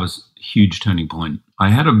was a huge turning point.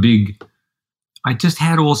 I just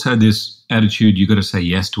had also this attitude, you got to say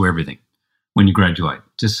yes to everything when you graduate.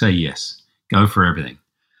 Just say yes. Go for everything.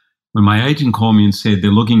 When my agent called me and said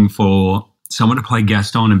they're looking for someone to play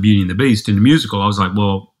Gaston and Beauty and the Beast in a musical, I was like,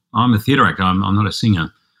 well, I'm a theatre actor. I'm not a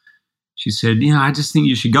singer. She said, I just think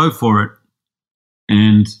you should go for it.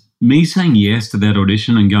 And me saying yes to that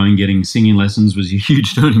audition and getting singing lessons was a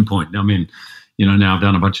huge turning point. I mean, now I've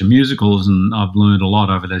done a bunch of musicals and I've learned a lot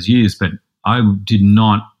over those years, but I did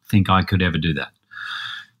not think I could ever do that.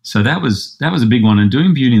 So that was a big one. And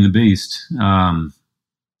doing Beauty and the Beast, man,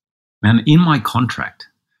 in my contract,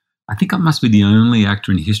 I think I must be the only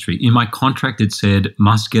actor in history. In my contract, it said,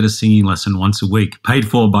 must get a singing lesson once a week, paid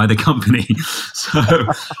for by the company. So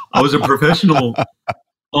I was a professional,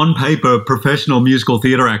 on paper, professional musical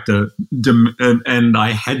theatre actor, and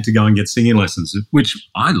I had to go and get singing lessons, which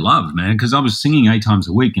I loved, man, because I was singing 8 times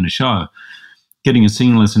a week in a show. Getting a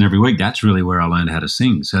singing lesson every week, that's really where I learned how to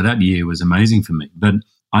sing. So that year was amazing for me. But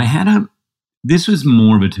this was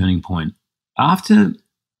more of a turning point. I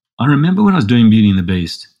remember when I was doing Beauty and the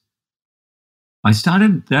Beast, I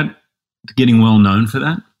started getting well known for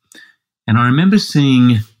that. And I remember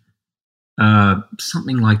seeing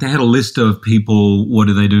something like they had a list of people, what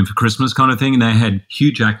are they doing for Christmas kind of thing. And they had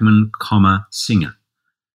Hugh Jackman, singer.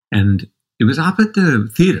 And it was up at the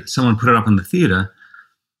theatre. Someone put it up in the theatre.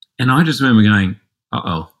 And I just remember going,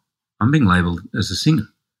 uh-oh, I'm being labelled as a singer.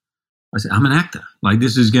 I said, I'm an actor. Like,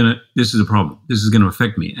 this is a problem. This is going to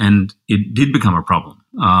affect me. And it did become a problem.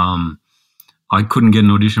 I couldn't get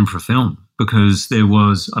an audition for a film because there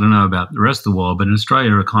was, I don't know about the rest of the world, but in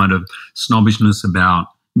Australia, a kind of snobbishness about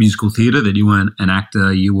musical theatre, that you weren't an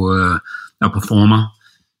actor, you were a performer,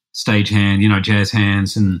 stagehand, jazz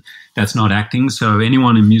hands, and that's not acting. So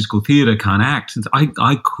anyone in musical theatre can't act.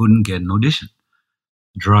 I couldn't get an audition.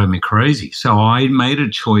 It drove me crazy. So I made a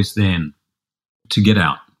choice then to get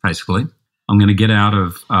out, basically. I'm going to get out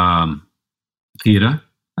of theatre,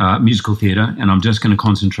 musical theatre, and I'm just going to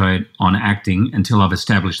concentrate on acting until I've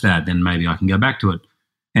established that. Then maybe I can go back to it.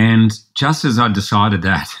 And just as I decided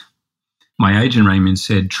that, my agent rang me and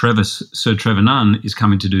said, Sir Trevor Nunn is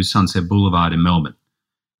coming to do Sunset Boulevard in Melbourne.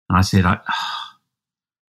 And I said, I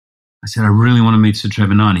really want to meet Sir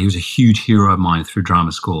Trevor Nunn. He was a huge hero of mine through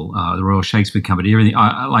drama school, the Royal Shakespeare Company, everything.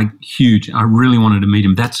 I like huge. I really wanted to meet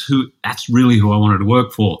him. That's really who I wanted to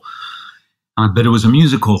work for. But it was a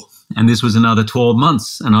musical, and this was another 12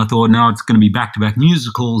 months. And I thought, now it's going to be back-to-back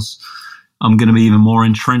musicals. I'm going to be even more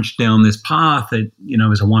entrenched down this path that,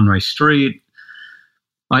 is a one-way street.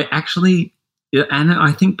 I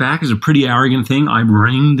think back as a pretty arrogant thing, I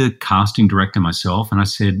rang the casting director myself and I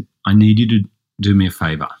said, I need you to do me a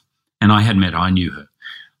favor. And I knew her.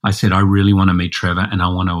 I said, I really want to meet Trevor and I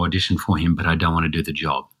want to audition for him, but I don't want to do the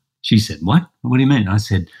job. She said, what? What do you mean? I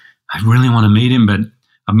said, I really want to meet him, but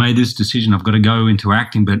I've made this decision. I've got to go into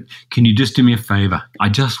acting, but can you just do me a favor? I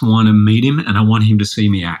just want to meet him and I want him to see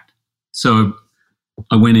me act. So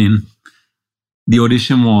I went in. The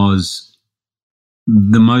audition was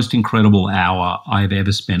the most incredible hour I've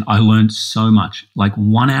ever spent. I learned so much. Like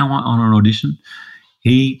 1 hour on an audition,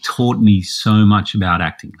 he taught me so much about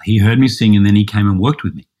acting. He heard me sing and then he came and worked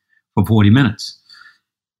with me for 40 minutes.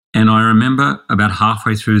 And I remember about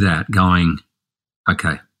halfway through that going,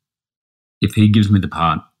 okay, if he gives me the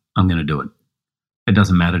part, I'm going to do it. It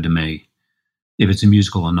doesn't matter to me if it's a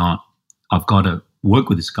musical or not. I've got to work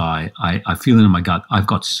with this guy. I feel it in my gut. I've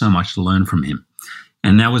got so much to learn from him.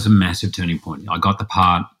 And that was a massive turning point. I got the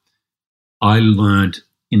part. I learned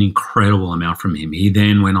an incredible amount from him. He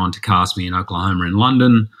then went on to cast me in Oklahoma and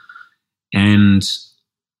London. And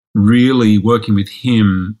really working with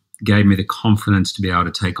him gave me the confidence to be able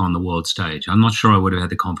to take on the world stage. I'm not sure I would have had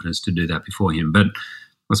the confidence to do that before him. But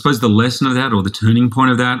I suppose the lesson of that, or the turning point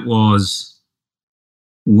of that, was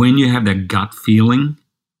when you have that gut feeling,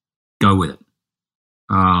 go with it.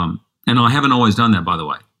 And I haven't always done that, by the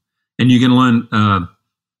way. And you can learn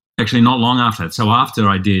actually not long after that. So after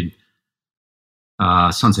I did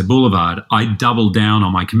Sunset Boulevard, I doubled down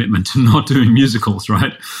on my commitment to not doing musicals,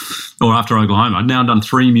 right? Or after Oklahoma, I'd now done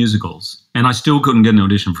 3 musicals and I still couldn't get an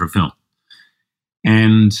audition for a film.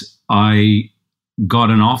 And I got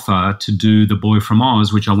an offer to do The Boy from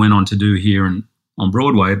Oz, which I went on to do here on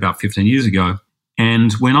Broadway about 15 years ago.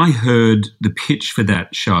 And when I heard the pitch for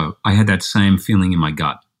that show, I had that same feeling in my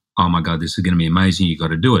gut. Oh my God, this is going to be amazing. You got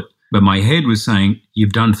to do it. But my head was saying,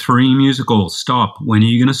 you've done 3 musicals. Stop. When are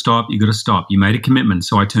you going to stop? You got to stop. You made a commitment.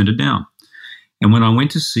 So I turned it down. And when I went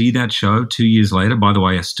to see that show 2 years later, by the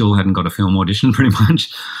way, I still hadn't got a film audition pretty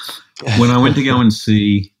much. When I went to go and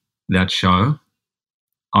see that show,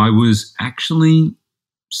 I was actually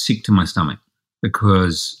sick to my stomach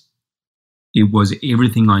because it was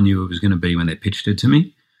everything I knew it was going to be when they pitched it to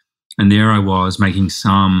me. And there I was making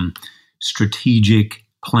some strategic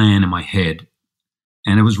plan in my head,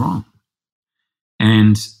 and it was wrong.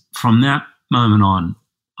 And from that moment on,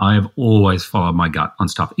 I have always followed my gut on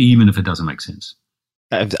stuff, even if it doesn't make sense.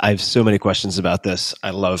 I have so many questions about this. I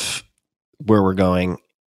love where we're going.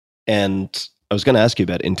 And I was going to ask you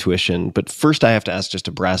about intuition, but first I have to ask just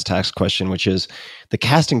a brass tacks question, which is the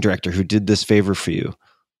casting director who did this favor for you.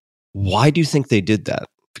 Why do you think they did that?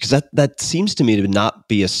 Because that seems to me to not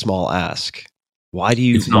be a small ask. Why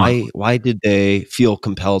did they feel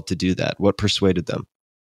compelled to do that? What persuaded them?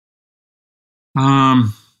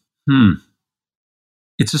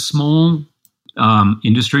 It's a small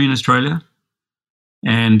industry in Australia,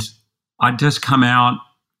 and I'd just come out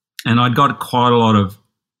and I'd got quite a lot of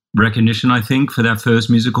recognition, I think, for that first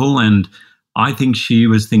musical, and I think she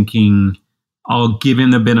was thinking, I'll give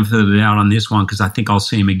him the benefit of the doubt on this one because I think I'll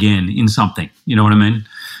see him again in something. You know what I mean?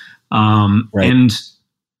 Right. And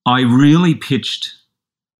I really pitched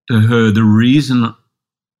to her the reason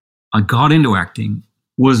I got into acting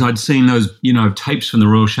was I'd seen those, tapes from the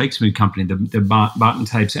Royal Shakespeare Company, the Barton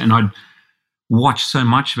tapes, and I'd watched so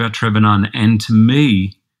much about Trevor Nunn. And to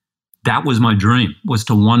me, that was my dream, was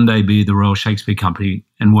to one day be the Royal Shakespeare Company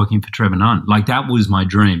and working for Trevor Nunn. Like, that was my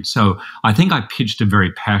dream. So I think I pitched it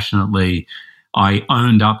very passionately. I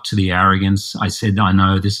owned up to the arrogance. I said, I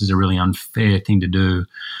know this is a really unfair thing to do.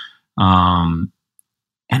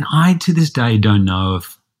 And I, to this day, don't know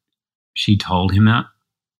if she told him that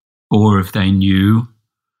or if they knew.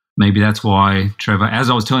 Maybe that's why Trevor, as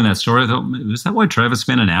I was telling that story, I thought, was that why Trevor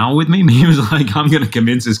spent an hour with me? He was like, I'm going to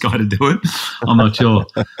convince this guy to do it. I'm not sure.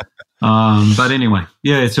 But anyway,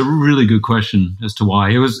 yeah, it's a really good question as to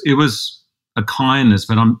why. It was a kindness,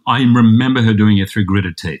 but I remember her doing it through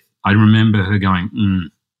gritted teeth. I remember her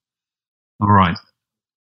going, all right.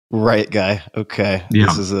 Right, Guy. Okay. Yeah.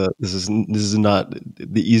 This is not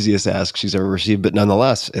the easiest ask she's ever received, but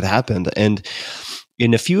nonetheless, it happened. And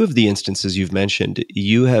in a few of the instances you've mentioned,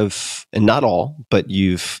 you have, and not all, but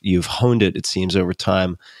you've honed it seems, over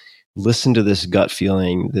time. Listen to this gut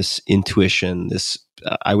feeling, this intuition, this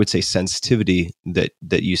I would say sensitivity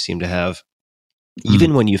that you seem to have,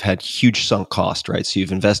 even when you've had huge sunk cost, right? So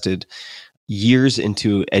you've invested years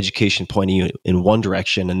into education pointing you in one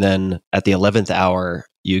direction, and then at the 11th hour,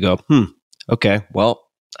 you go, okay, well,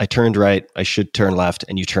 I turned right, I should turn left,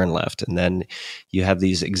 and you turn left. And then you have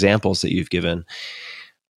these examples that you've given.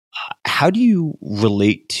 How do you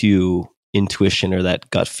relate to intuition or that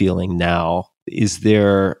gut feeling now? Is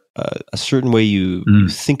there a certain way you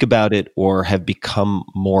think about it or have become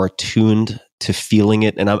more tuned to feeling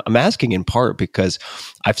it? And I'm asking in part because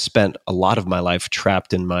I've spent a lot of my life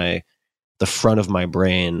trapped in the front of my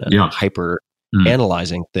brain, hyper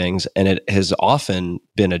analyzing things, and it has often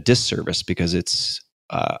been a disservice because it's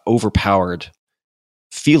overpowered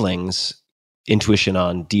feelings, intuition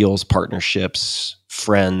on deals, partnerships,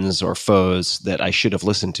 friends, or foes that I should have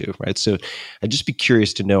listened to, right? So I'd just be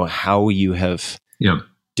curious to know how you have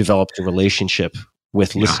developed a relationship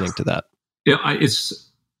with listening to that. Yeah,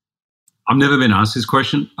 I've never been asked this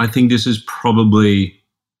question. I think this is probably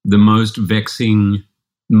the most vexing,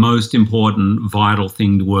 most important, vital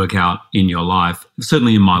thing to work out in your life,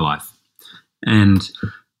 certainly in my life. And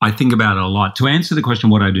I think about it a lot. To answer the question,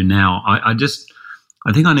 what I do now, I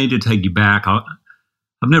think I need to take you back. I've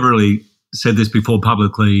never really said this before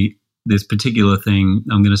publicly, this particular thing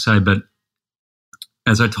I'm going to say, but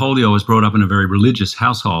as I told you, I was brought up in a very religious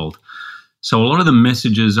household. So a lot of the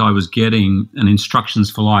messages I was getting and instructions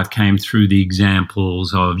for life came through the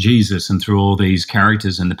examples of Jesus and through all these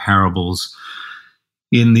characters and the parables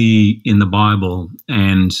in the Bible,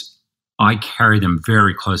 and I carry them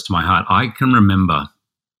very close to my heart. I can remember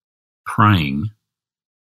praying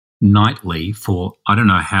nightly for I don't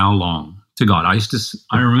know how long to God.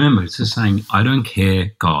 I remember just saying, I don't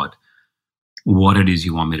care, God, what it is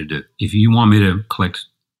you want me to do. If you want me to collect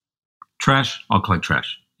trash, I'll collect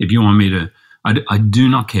trash. If you want me to, I do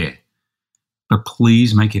not care. But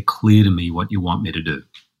please make it clear to me what you want me to do.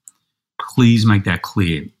 Please make that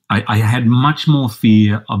clear. I had much more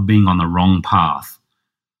fear of being on the wrong path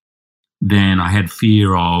than I had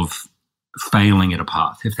fear of failing at a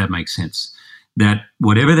path, if that makes sense. That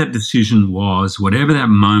whatever that decision was, whatever that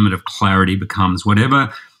moment of clarity becomes,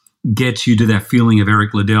 whatever gets you to that feeling of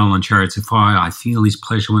Eric Liddell on Chariots of Fire, I feel his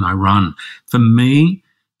pleasure when I run. For me,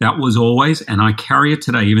 that was always, and I carry it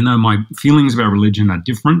today, even though my feelings about religion are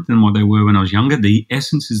different than what they were when I was younger, the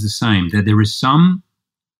essence is the same, that there is some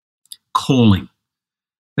calling,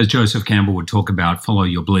 as Joseph Campbell would talk about, follow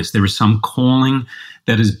your bliss. There is some calling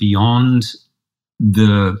that is beyond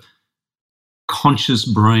the conscious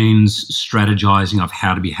brain's strategizing of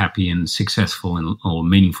how to be happy and successful or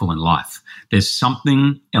meaningful in life. There's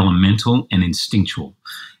something elemental and instinctual.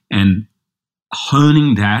 And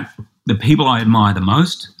honing that, the people I admire the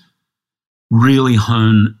most really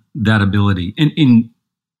hone that ability in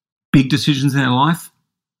big decisions in their life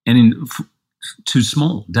and in too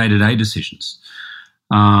small day-to-day decisions.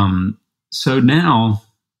 So now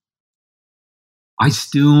I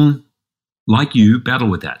still, like you, battle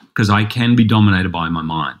with that because I can be dominated by my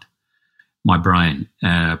mind. my brain,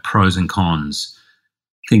 pros and cons,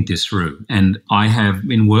 think this through. And I have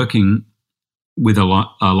been working with a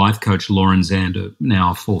life coach, Lauren Zander,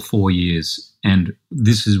 now for 4 years. And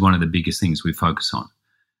this is one of the biggest things we focus on,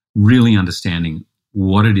 really understanding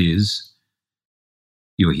what it is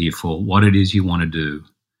you're here for, what it is you want to do,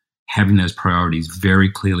 having those priorities very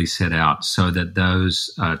clearly set out so that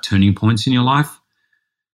those turning points in your life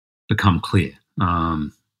become clear.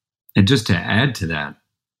 And just to add to that,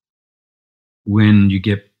 when you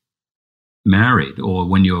get married or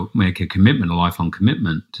when you make a commitment, a lifelong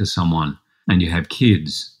commitment to someone and you have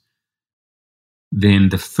kids, then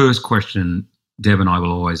the first question Deb and I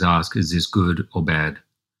will always ask, is this good or bad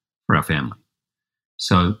for our family?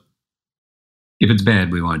 So if it's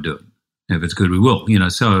bad, we won't do it. If it's good, we will.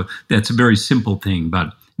 So that's a very simple thing,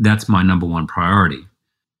 but that's my number one priority.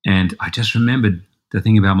 And I just remembered the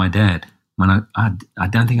thing about my dad. When I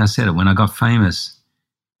don't think I said it, when I got famous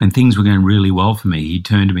and things were going really well for me, he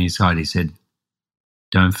turned to me aside, he said,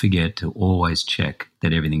 don't forget to always check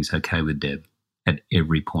that everything's okay with Deb at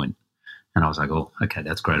every point. And I was like, oh, okay,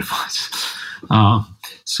 that's great advice.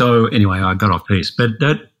 So anyway, I got off piece. But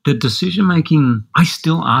the decision-making, I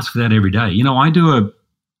still ask for that every day.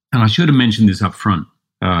 And I should have mentioned this up front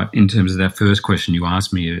in terms of that first question you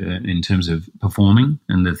asked me in terms of performing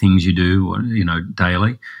and the things you do,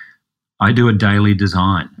 daily. I do a daily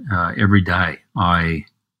design every day. I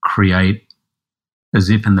create as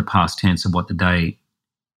if in the past tense of what the day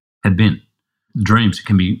had been. Dreams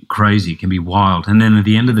can be crazy, can be wild. And then at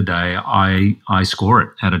the end of the day, I score it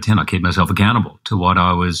out of 10. I keep myself accountable to what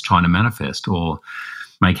I was trying to manifest or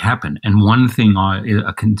make happen. And one thing,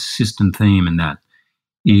 a consistent theme in that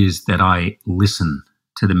is that I listen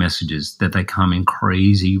to the messages, that they come in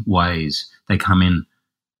crazy ways. They come in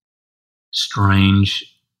strange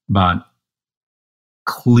but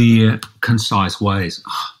clear, concise ways.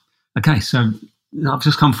 Okay, so I've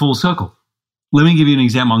just come full circle. Let me give you an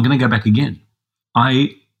example. I'm going to go back again.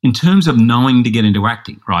 In terms of knowing to get into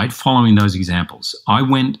acting, right, following those examples, I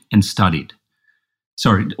went and auditioned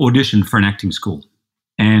for an acting school.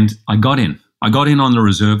 And I got in. I got in on the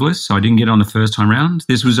reserve list, so I didn't get on the first time round.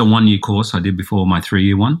 This was a 1-year course I did before my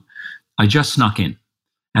 3-year one. I just snuck in.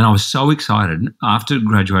 And I was so excited after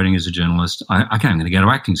graduating as a journalist. I'm going to go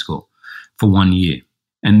to acting school for 1 year.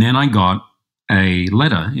 And then I got a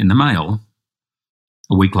letter in the mail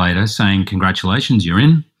a week later saying, congratulations, you're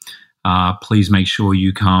in. Please make sure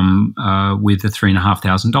you come with a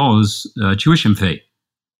 $3,500 tuition fee.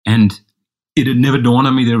 And it had never dawned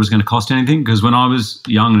on me that it was going to cost anything, because when I was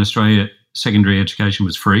young in Australia, secondary education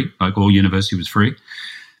was free, like all university was free.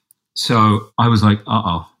 So I was like,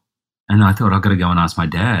 uh-oh. And I thought, I've got to go and ask my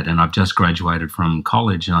dad. And I've just graduated from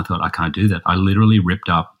college, and I thought, I can't do that. I literally ripped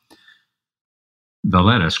up the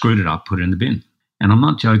letter, screwed it up, put it in the bin. And I'm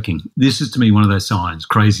not joking. This is to me one of those signs,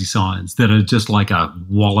 crazy signs, that are just like a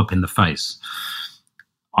wallop in the face.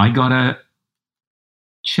 I got a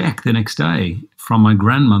check the next day from my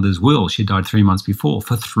grandmother's will. She died 3 months before,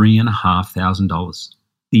 for $3,500,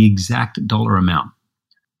 the exact dollar amount.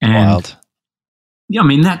 And wild. Yeah, I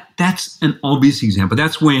mean, that's an obvious example.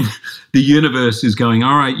 That's when the universe is going,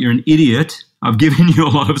 all right, you're an idiot. I've given you a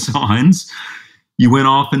lot of signs. You went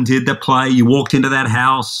off and did the play. You walked into that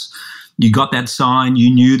house. You got that sign.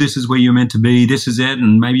 You knew this is where you're meant to be. This is it.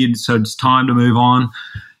 And so it's time to move on.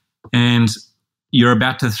 And you're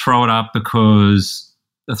about to throw it up because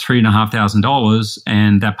the $3,500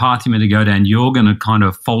 and that path you're meant to go down, you're going to kind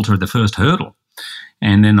of falter at the first hurdle.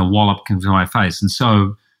 And then the wallop comes in my face. And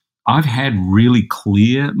so I've had really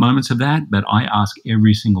clear moments of that, but I ask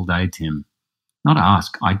every single day, Tim. Not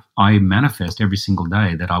ask, I manifest every single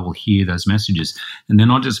day that I will hear those messages. And they're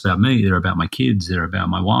not just about me. They're about my kids. They're about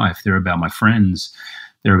my wife. They're about my friends.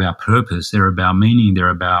 They're about purpose. They're about meaning. They're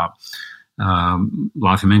about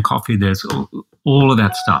Life and Man Coffee. There's all of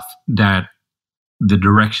that stuff, that the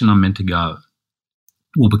direction I'm meant to go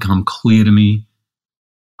will become clear to me,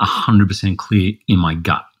 100% clear in my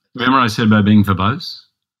gut. Remember I said about being verbose?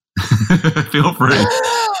 Feel free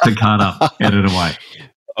to cut up, edit away.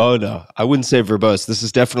 Oh, no. I wouldn't say verbose. This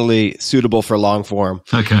is definitely suitable for long form.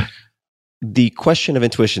 Okay. The question of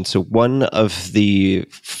intuition. So one of the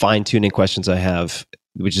fine-tuning questions I have,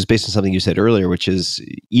 which is based on something you said earlier, which is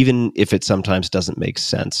even if it sometimes doesn't make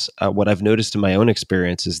sense, what I've noticed in my own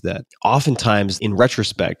experience is that oftentimes, in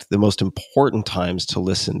retrospect, the most important times to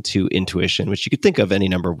listen to intuition, which you could think of any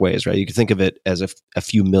number of ways, right? You could think of it as a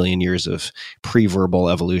few million years of pre-verbal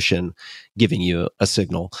evolution giving you a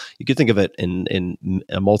signal. You could think of it in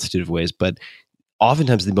a multitude of ways, but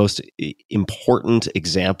oftentimes the most important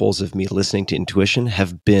examples of me listening to intuition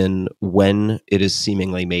have been when it has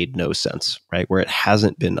seemingly made no sense, right? Where it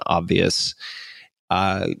hasn't been obvious.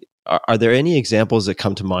 Are there any examples that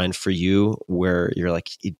come to mind for you where you're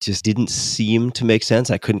like, it just didn't seem to make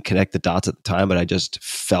sense? I couldn't connect the dots at the time, but I just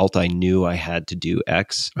felt I knew I had to do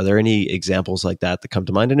X. Are there any examples like that come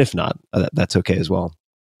to mind? And if not, that's okay as well.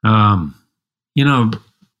 You know,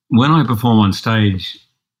 when I perform on stage,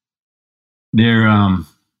 I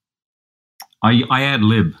ad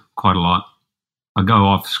lib quite a lot. I go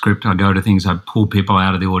off script. I go to things. I pull people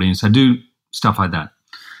out of the audience. I do stuff like that.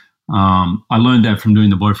 I learned that from doing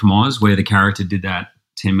The Boy from Oz, where the character did that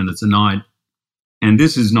 10 minutes a night. And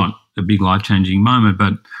this is not a big life-changing moment,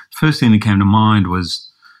 but the first thing that came to mind was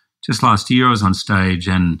just last year I was on stage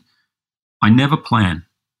and I never plan.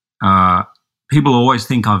 People always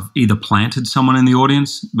think I've either planted someone in the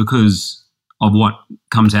audience because of what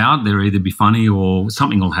comes out. They'll either be funny or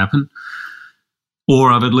something will happen. Or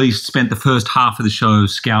I've at least spent the first half of the show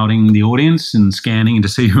scouting the audience and scanning to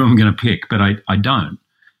see who I'm going to pick, but I don't.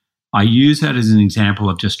 I use that as an example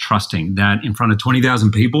of just trusting that in front of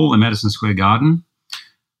 20,000 people in Madison Square Garden,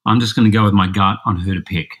 I'm just going to go with my gut on who to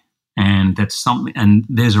pick. And that's something, and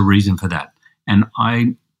there's a reason for that. And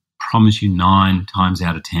I promise you 9 times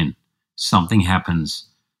out of 10, something happens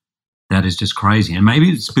that is just crazy. And maybe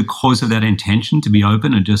it's because of that intention to be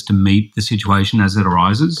open and just to meet the situation as it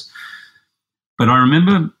arises. But I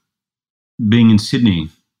remember being in Sydney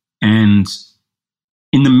and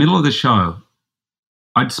in the middle of the show,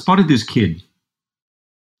 I'd spotted this kid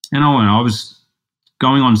and I was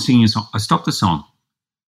going on singing a song. I stopped the song.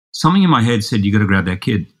 Something in my head said, you got to grab that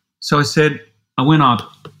kid. So I went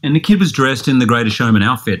up and the kid was dressed in the Greatest Showman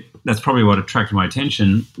outfit. That's probably what attracted my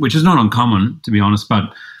attention, which is not uncommon, to be honest,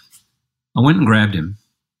 but I went and grabbed him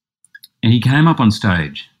and he came up on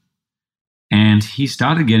stage and he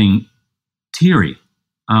started getting teary.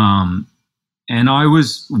 And I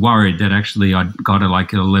was worried that actually I'd got an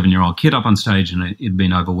 11-year-old kid up on stage and it'd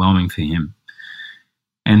been overwhelming for him.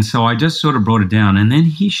 And so I just sort of brought it down. And then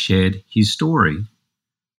he shared his story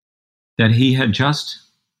that he had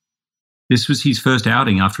this was his first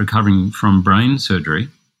outing after recovering from brain surgery.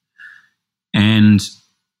 And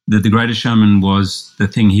that The Greatest Showman was the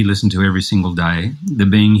thing he listened to every single day, the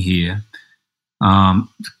being here. Cut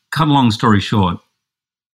a long story short,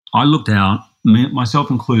 I looked out, myself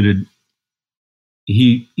included.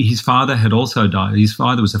 His father had also died. His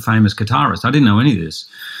father was a famous guitarist. I didn't know any of this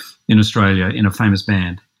in Australia in a famous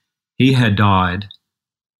band. He had died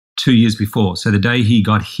 2 years before. So the day he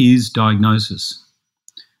got his diagnosis,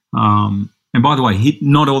 and by the way,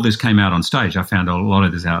 not all this came out on stage. I found a lot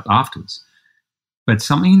of this out afterwards. But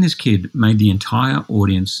something in this kid made the entire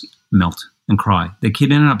audience melt and cry. The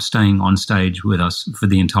kid ended up staying on stage with us for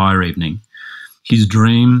the entire evening. His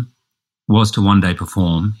dream was to one day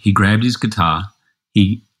perform. He grabbed his guitar.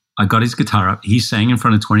 I got his guitar up. He sang in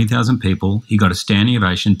front of 20,000 people. He got a standing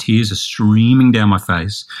ovation. Tears are streaming down my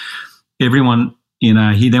face. Everyone,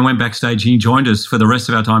 he then went backstage. He joined us for the rest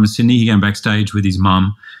of our time in Sydney. He came backstage with his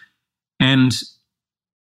mum. And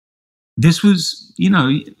this was,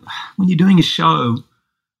 when you're doing a show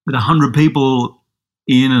with 100 people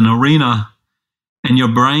in an arena and your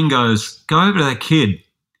brain goes, go over to that kid.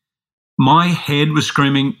 My head was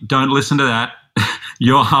screaming, don't listen to that.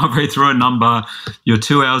 You're halfway through a number. You're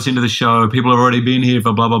 2 hours into the show. People have already been here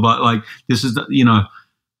for blah, blah, blah. Like this is,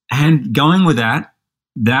 and going with that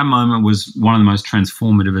moment was one of the most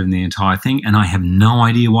transformative in the entire thing. And I have no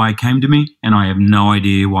idea why it came to me and I have no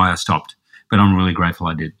idea why I stopped, but I'm really grateful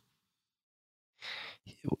I did.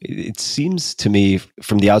 It seems to me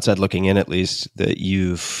from the outside looking in, at least, that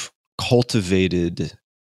you've cultivated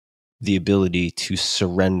the ability to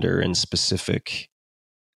surrender in specific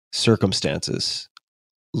circumstances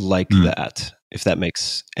like that, if that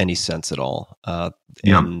makes any sense at all.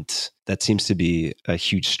 And that seems to be a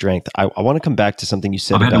huge strength. I want to come back to something you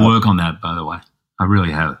said. I've had to work on that, by the way. I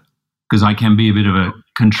really have. Because I can be a bit of a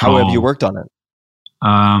control. How have you worked on it?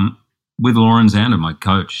 With Lauren Zander, my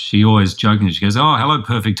coach. She always jokingly, she goes, oh, hello,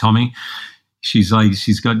 Perfect Tommy. She's like,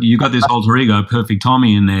 you got this alter ego, Perfect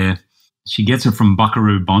Tommy, in there. She gets it from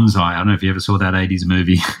Buckaroo Banzai. I don't know if you ever saw that 80s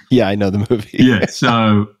movie. Yeah, I know the movie. Yeah.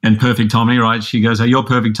 So, and Perfect Tommy, right? She goes, oh, you're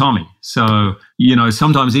Perfect Tommy. So,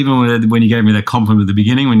 sometimes even when you gave me that compliment at the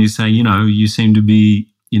beginning, when you say, you seem to be,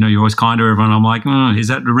 you're always kind to everyone. I'm like, is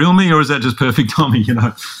that the real me or is that just Perfect Tommy,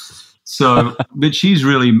 So, but she's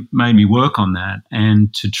really made me work on that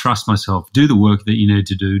and to trust myself, do the work that you need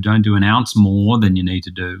to do. Don't do an ounce more than you need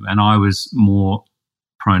to do. And I was more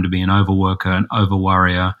prone to be an overworker, an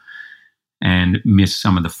overworrier. and miss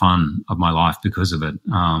some of the fun of my life because of it.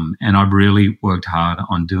 And I've really worked hard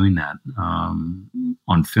on doing that,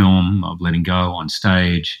 on film, of letting go, on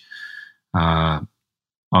stage, of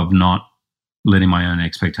not letting my own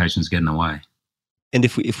expectations get in the way. And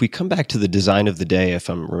if we come back to the design of the day, if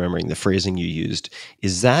I'm remembering the phrasing you used,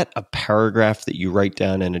 is that a paragraph that you write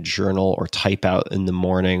down in a journal or type out in the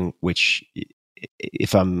morning, which,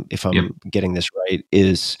 if I'm getting this right,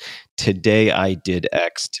 is today I did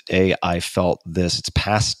X, today I felt this. It's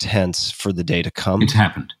past tense for the day to come. It's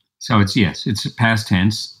happened. So it's past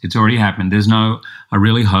tense. It's already happened. I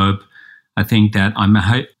really hope, I think that I'm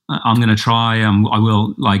going to try, I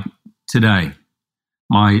will, like today,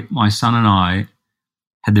 my son and I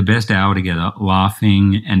had the best hour together,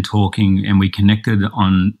 laughing and talking, and we connected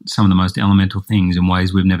on some of the most elemental things in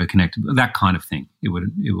ways we've never connected. That kind of thing it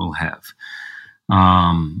will have.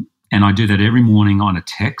 And I do that every morning on a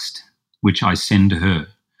text, which I send to her,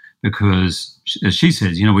 because, as she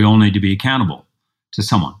says, we all need to be accountable to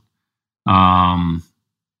someone. And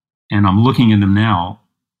I'm looking at them now.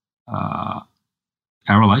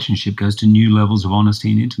 Our relationship goes to new levels of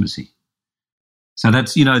honesty and intimacy. So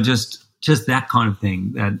that's, just that kind of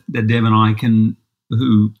thing that Deb and I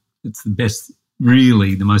it's the best,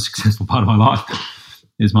 really the most successful part of my life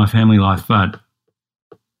is my family life. But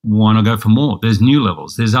why not go for more? There's new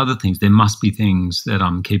levels. There's other things. There must be things that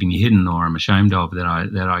I'm keeping hidden or I'm ashamed of that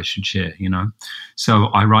I should share, So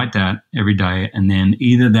I write that every day, and then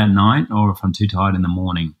either that night or if I'm too tired in the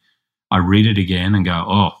morning, I read it again and go,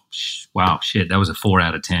 oh, wow, shit, that was a 4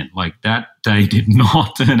 out of 10. Like, that day did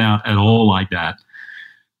not turn out at all like that.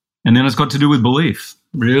 And then it's got to do with belief,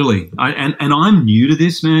 really. And I'm new to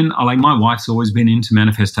this, man. My wife's always been into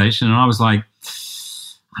manifestation, and I was like,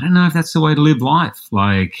 I don't know if that's the way to live life.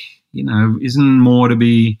 Isn't more to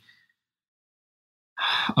be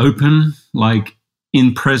open,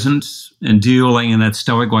 in present, and deal in that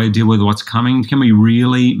stoic way, deal with what's coming? Can we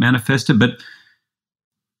really manifest it? But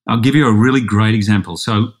I'll give you a really great example.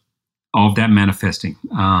 So, of that manifesting.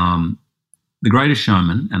 The Greatest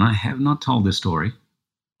Showman, and I have not told this story,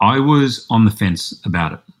 I was on the fence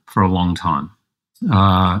about it for a long time.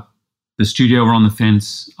 The studio were on the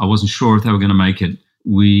fence. I wasn't sure if they were going to make it.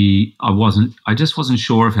 I just wasn't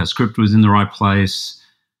sure if our script was in the right place.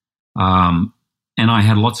 And I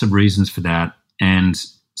had lots of reasons for that. And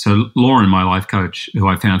so Lauren, my life coach, who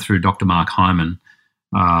I found through Dr. Mark Hyman,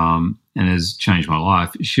 and has changed my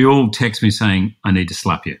life, she'll text me saying, I need to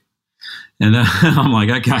slap you. And I'm like,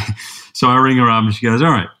 okay. So I ring her up and she goes, all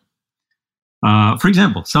right. For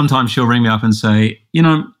example, sometimes she'll ring me up and say,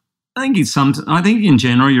 I think in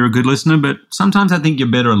general you're a good listener, but sometimes I think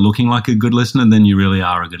you're better at looking like a good listener than you really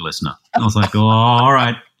are a good listener. I was like, oh, all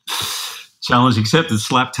right. Challenge accepted,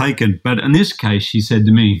 slap taken. But in this case, she said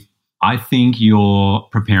to me, I think you're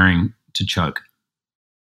preparing to choke.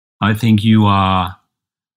 I think you are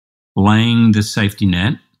laying the safety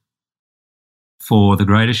net for The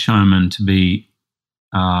Greatest Showman to be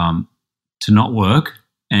to not work,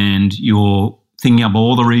 and you're thinking up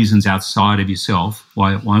all the reasons outside of yourself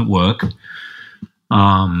why it won't work.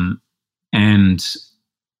 And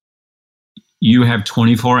you have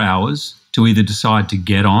 24 hours to either decide to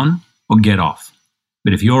get on or get off.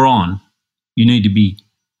 But if you're on, you need to be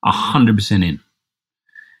 100% in.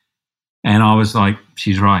 And I was like,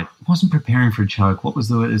 she's right. I wasn't preparing for a choke. What was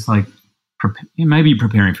the word? It's like, maybe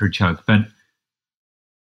preparing for a choke, but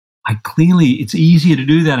it's easier to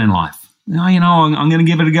do that in life. I'm going to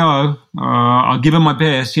give it a go. I'll give it my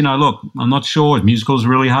best. Look, I'm not sure. Musicals are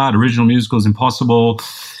really hard. Original musicals impossible.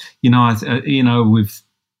 The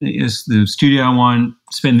studio won't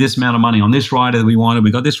spend this amount of money on this writer that we wanted.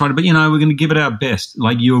 We got this writer, but we're going to give it our best.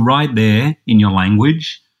 You're right there in your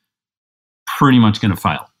language, pretty much going to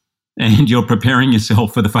fail, and you're preparing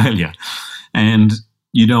yourself for the failure, and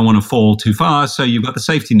you don't want to fall too fast. So you've got the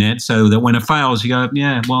safety net so that when it fails, you go,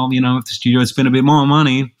 yeah, well, if the studio had spent a bit more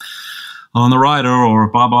money on the writer or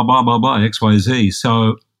blah, blah, blah, blah, blah, X, Y, Z.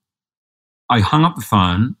 So I hung up the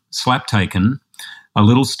phone, slap taken, a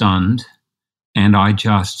little stunned, and I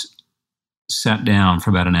just sat down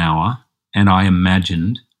for about an hour and I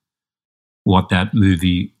imagined what that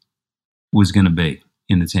movie was going to be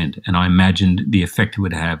in its end. And I imagined the effect it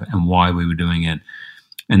would have and why we were doing it.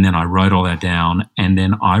 And then I wrote all that down, and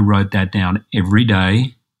then I wrote that down every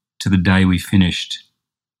day to the day we finished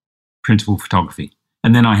principal photography.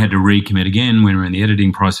 And then I had to recommit again when we were in the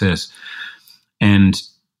editing process. And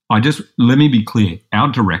let me be clear, our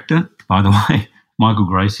director, by the way, Michael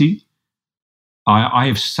Gracie, I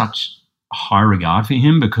have such high regard for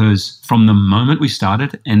him because from the moment we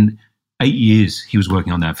started, and 8 years he was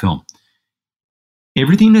working on that film,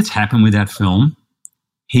 everything that's happened with that film,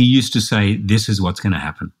 he used to say, this is what's going to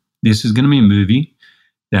happen. This is going to be a movie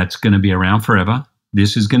that's going to be around forever.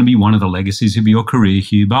 This is going to be one of the legacies of your career,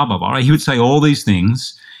 Hugh, blah, blah, blah. He would say all these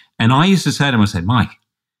things. And I used to say to him, I said, Mike,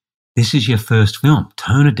 this is your first film.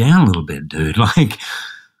 Tone it down a little bit, dude. Like,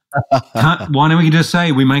 why don't we just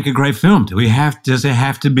say we make a great film? Does it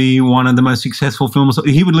have to be one of the most successful films?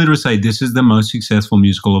 He would literally say, this is the most successful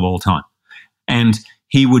musical of all time. And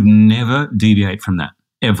he would never deviate from that,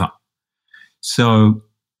 ever. So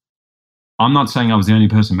I'm not saying I was the only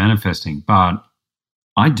person manifesting, but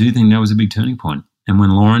I do think that was a big turning point. And when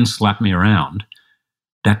Lauren slapped me around,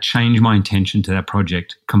 that changed my intention to that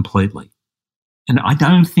project completely. And I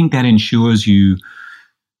don't think that insures you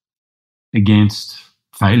against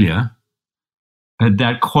failure. But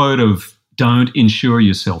that quote of don't insure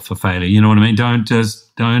yourself for failure, you know what I mean? Don't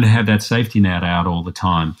have that safety net out all the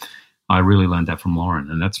time. I really learned that from Lauren.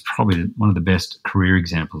 And that's probably one of the best career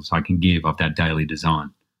examples I can give of that daily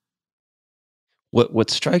design. What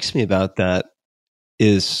strikes me about that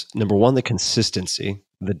is, number one, the consistency,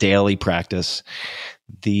 the daily practice.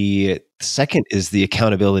 The second is the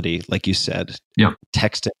accountability, like you said. Yeah.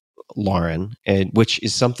 Texting Lauren, and which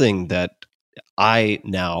is something that I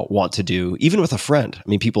now want to do, even with a friend. I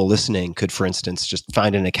mean, people listening could, for instance, just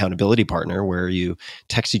find an accountability partner where you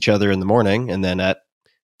text each other in the morning, and then at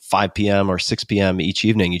 5 p.m. or 6 p.m. each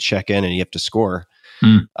evening, you check in and you have to score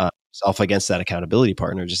yourself against that accountability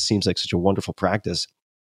partner. It just seems like such a wonderful practice.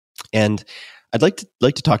 And I'd like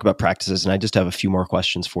to talk about practices, and I just have a few more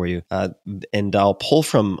questions for you. And I'll pull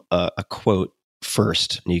from a quote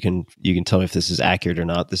first, and you can tell me if this is accurate or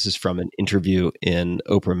not. This is from an interview in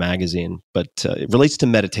Oprah magazine, but it relates to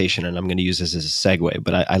meditation, and I'm going to use this as a segue.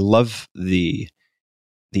 But I love the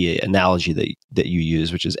analogy that you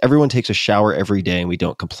use, which is everyone takes a shower every day, and we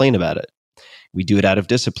don't complain about it. We do it out of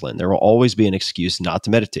discipline. There will always be an excuse not to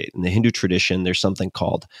meditate. In the Hindu tradition, there's something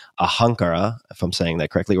called ahankara, if I'm saying that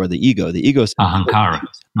correctly, or the ego. The ego says,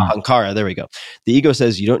 ahankara, there we go. The ego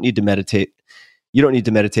says, you don't need to meditate. You don't need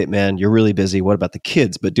to meditate, man. You're really busy. What about the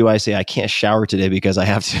kids? But do I say I can't shower today because I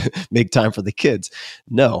have to make time for the kids?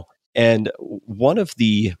 No. And one of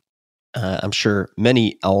the, I'm sure,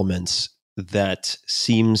 many elements that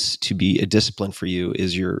seems to be a discipline for you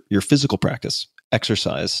is your physical practice,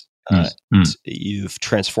 exercise. You've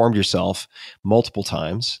transformed yourself multiple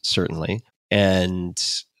times, certainly, and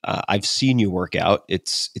I've seen you work out.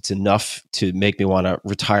 It's enough to make me want to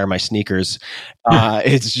retire my sneakers.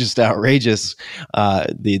 It's just outrageous,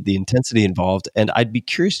 the intensity involved. And I'd be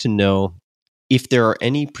curious to know if there are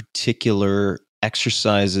any particular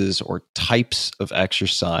exercises or types of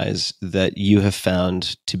exercise that you have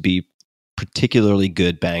found to be particularly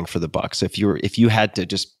good bang for the buck. So if you had to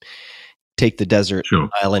just take the desert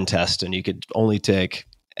island test and you could only take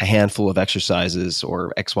a handful of exercises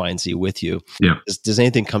or X, Y, and Z with you. Yeah. Does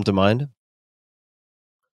anything come to mind?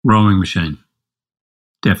 Rowing machine.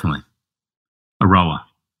 Definitely. A rower.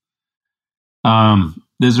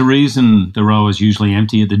 There's a reason the rower is usually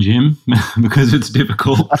empty at the gym because it's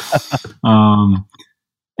difficult.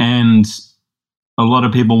 And a lot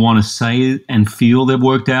of people want to say and feel they've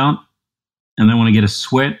worked out, and they want to get a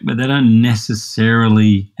sweat, but they don't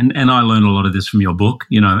necessarily, and I learned a lot of this from your book,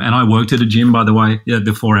 and I worked at a gym, by the way,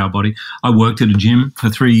 the 4-Hour Body. I worked at a gym for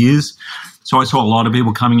 3 years. So I saw a lot of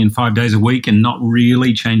people coming in 5 days a week and not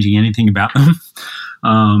really changing anything about them.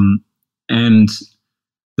 And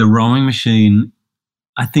the rowing machine,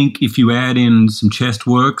 I think if you add in some chest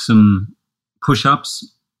work, some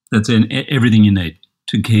push-ups, that's everything you need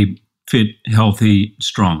to keep fit, healthy,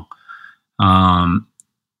 strong.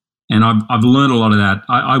 And I've learned a lot of that.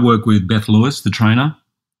 I work with Beth Lewis, the trainer,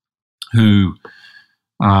 who,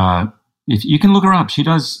 if you can look her up, she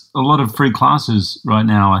does a lot of free classes right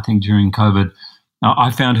now, I think, during COVID. I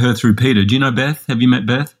found her through Peter. Do you know Beth? Have you met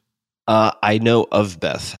Beth? I know of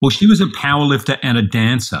Beth. Well, she was a powerlifter and a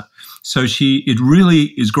dancer. So it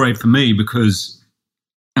really is great for me because,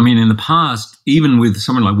 I mean, in the past, even with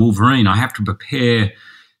someone like Wolverine, I have to prepare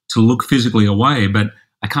to look physically away, but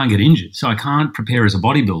I can't get injured. So I can't prepare as a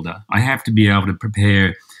bodybuilder. I have to be able to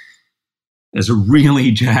prepare as a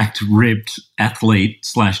really jacked, ripped athlete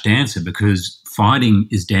 / dancer because fighting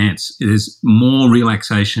is dance. There's more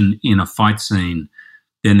relaxation in a fight scene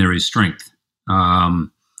than there is strength,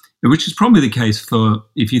 which is probably the case for,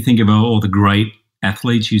 if you think of all the great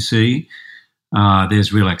athletes you see,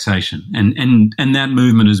 there's relaxation. And that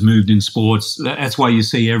movement has moved in sports. That's why you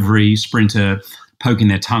see every sprinter poking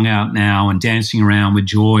their tongue out now and dancing around with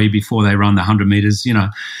joy before they run the 100 meters,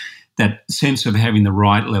 that sense of having the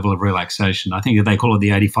right level of relaxation. I think that they call it the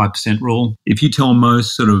 85% rule. If you tell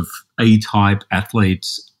most sort of A-type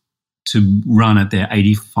athletes to run at their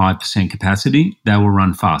 85% capacity, they will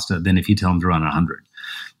run faster than if you tell them to run 100,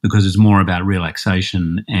 because it's more about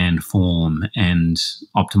relaxation and form and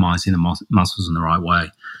optimizing the muscles in the right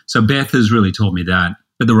way. So Beth has really taught me that.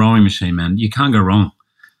 But the rowing machine, man, you can't go wrong.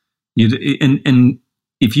 And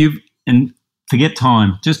forget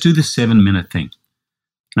time, just do the 7-minute thing.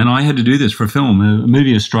 And I had to do this for a film, a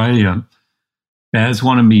movie Australia. Baz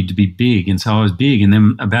wanted me to be big, and so I was big. And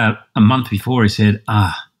then about a month before, he said,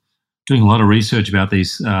 doing a lot of research about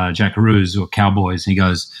these jackaroos or cowboys. And he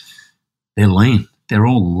goes, they're lean. They're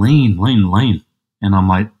all lean. And I'm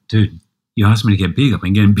like, dude, you asked me to get big. I've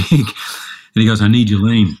been getting big. And he goes, I need you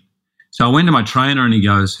lean. So I went to my trainer and he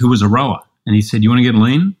goes, who was a rower? And he said, you want to get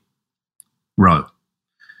lean? Row.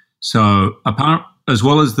 So as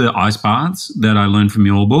well as the ice baths that I learned from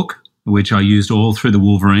your book, which I used all through the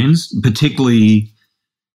Wolverines, particularly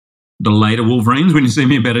the later Wolverines when you see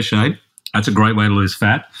me in better shape. That's a great way to lose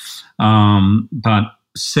fat. But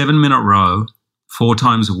 7-minute row 4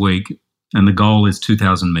 times a week, and the goal is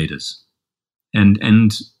 2,000 meters.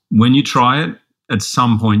 And when you try it, at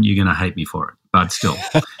some point you're going to hate me for it. But still,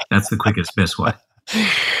 that's the quickest, best way.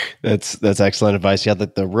 That's excellent advice. Yeah,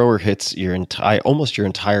 the rower hits your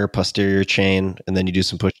entire posterior chain, and then you do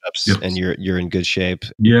some push-ups, yep, and you're in good shape.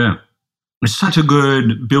 Yeah, it's such a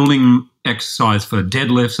good building exercise for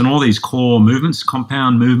deadlifts and all these core movements,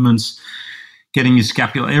 compound movements, getting your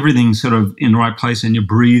scapula, everything sort of in the right place, and your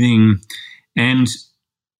breathing and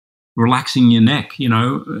relaxing your neck,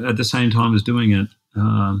 at the same time as doing it.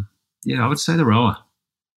 I would say the rower.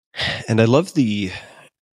 And I love the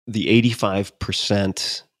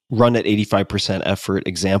 85% run at 85% effort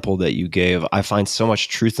example that you gave. I find so much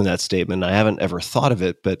truth in that statement. I haven't ever thought of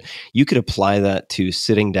it, but you could apply that to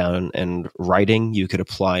sitting down and writing. You could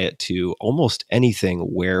apply it to almost anything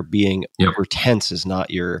where being over tense is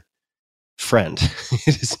not your friend.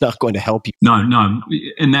 It is not going to help you. No.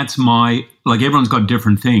 And that's everyone's got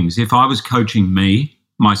different things. If I was coaching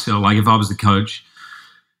myself, like if I was the coach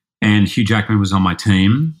and Hugh Jackman was on my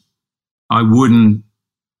team, I wouldn't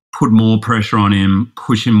put more pressure on him,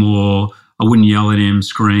 push him more. I wouldn't yell at him,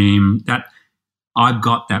 scream. That I've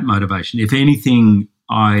got that motivation. If anything,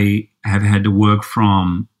 I have had to work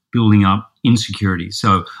from building up insecurity.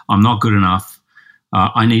 So I'm not good enough.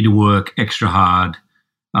 I need to work extra hard.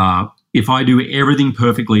 If I do everything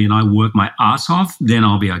perfectly and I work my ass off, then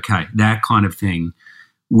I'll be okay. That kind of thing,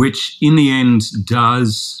 which in the end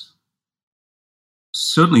does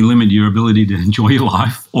certainly limit your ability to enjoy your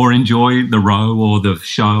life or enjoy the row or the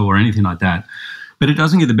show or anything like that. But it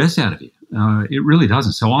doesn't get the best out of you. It really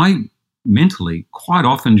doesn't. So I mentally, quite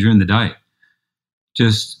often during the day,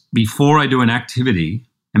 just before I do an activity,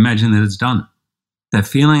 imagine that it's done. That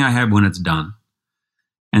feeling I have when it's done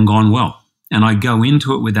and gone well. And I go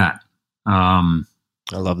into it with that. I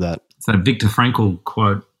love that. It's that Viktor Frankl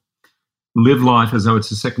quote, live life as though it's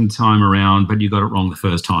the second time around, but you got it wrong the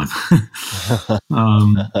first time.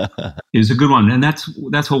 Is a good one. And that's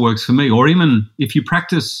what works for me. Or even if you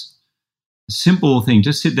practice a simple thing,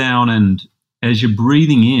 just sit down and as you're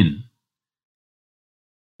breathing in,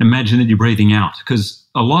 imagine that you're breathing out. Because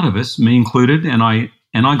a lot of us, me included, and I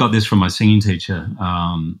got this from my singing teacher,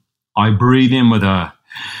 I breathe in with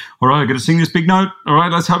all right, I got to sing this big note. All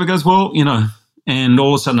right, let's hope it goes well, And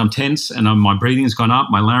all of a sudden I'm tense and my breathing's gone up,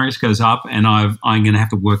 my larynx goes up, and I'm going to have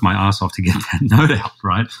to work my ass off to get that note out,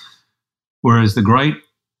 right? Whereas the great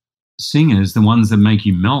singers, the ones that make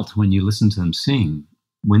you melt when you listen to them sing,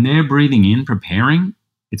 when they're breathing in, preparing,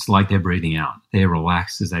 it's like they're breathing out. They're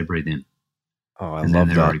relaxed as they breathe in. Oh, I and love then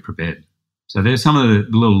they're that. already prepared. So there's some of the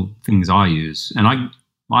little things I use. And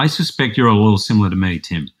I suspect you're a little similar to me,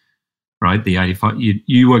 Tim, right? The 85,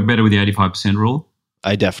 you work better with the 85% rule.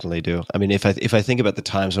 I definitely do. I mean, if I think about the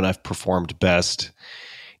times when I've performed best,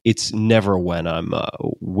 it's never when I'm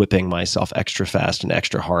whipping myself extra fast and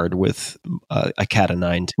extra hard with a cat of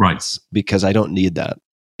nine tails, right? Because I don't need that.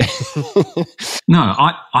 No,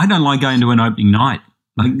 I don't like going to an opening night.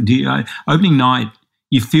 Like opening night,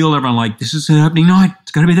 you feel everyone like, this is an opening night.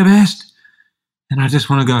 It's going to be the best. And I just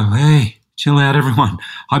want to go, hey, chill out, everyone.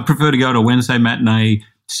 I prefer to go to a Wednesday matinee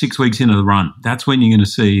 6 weeks into the run. That's when you're going to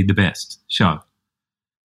see the best show.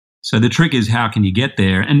 So the trick is, how can you get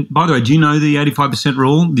there? And by the way, do you know the 85%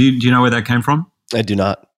 rule? Do you know where that came from? I do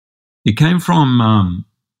not. It came from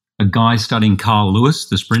a guy studying Carl Lewis,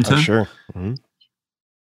 the sprinter. Oh, sure. Mm-hmm.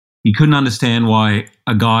 He couldn't understand why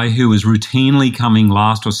a guy who was routinely coming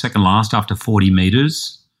last or second last after 40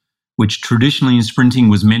 meters, which traditionally in sprinting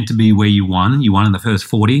was meant to be where you won in the first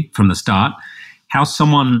 40 from the start, how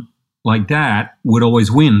someone like that would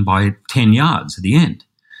always win by 10 yards at the end.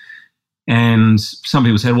 And some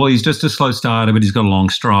people said, well, he's just a slow starter, but he's got a long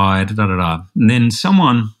stride, da-da-da. And then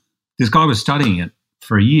this guy was studying it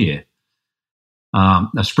for a year,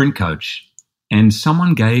 a sprint coach, and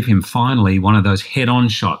someone gave him finally one of those head-on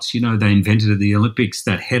shots. You know, they invented at the Olympics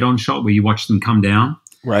that head-on shot where you watch them come down.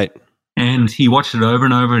 Right. And he watched it over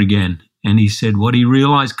and over again. And he said what he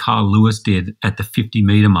realized Carl Lewis did at the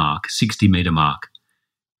 50-meter mark, 60-meter mark,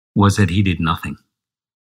 was that he did nothing.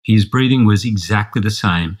 His breathing was exactly the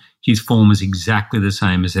same. His form was exactly the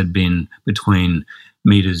same as had been between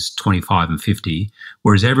meters 25 and 50,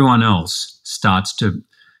 whereas everyone else starts to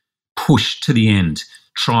push to the end,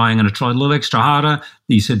 I'm going to try a little extra harder.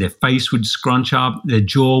 He said their face would scrunch up, their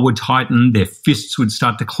jaw would tighten, their fists would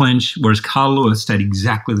start to clench, whereas Carl Lewis stayed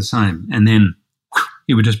exactly the same. And then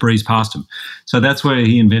he would just breeze past him. So that's where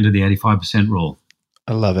he invented the 85% rule.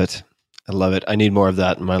 I love it. I love it. I need more of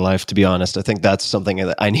that in my life, to be honest. I think that's something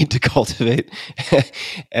that I need to cultivate.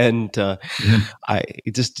 And I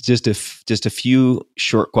just a few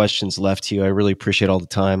short questions left to you. I really appreciate all the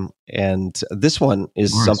time. And this one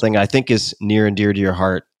is something I think is near and dear to your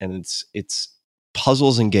heart, and it's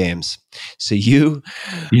puzzles and games. So you,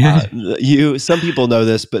 some people know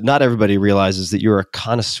this, but not everybody realizes that you're a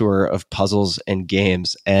connoisseur of puzzles and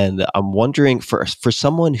games. And I'm wondering, for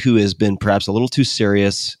someone who has been perhaps a little too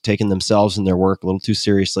serious, taking themselves and their work a little too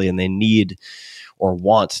seriously, and they need or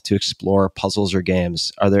want to explore puzzles or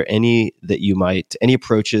games, are there any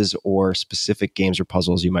approaches or specific games or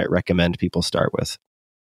puzzles you might recommend people start with?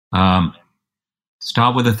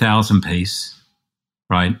 Start with 1,000-piece,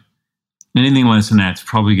 right? Anything less than that's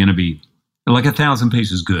probably going to be like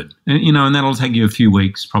 1,000-piece is good, and that'll take you a few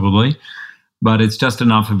weeks probably, but it's just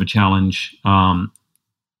enough of a challenge.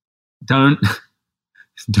 Don't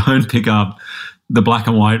pick up the black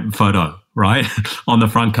and white photo, right, on the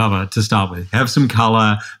front cover to start with. Have some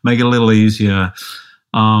color, make it a little easier.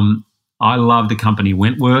 I love the company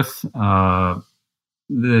Wentworth.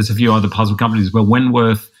 There's a few other puzzle companies, but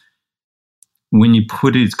Wentworth, when you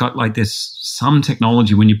put it, it's got like this some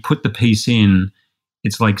technology. When you put the piece in,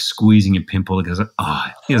 it's like squeezing a pimple. It goes,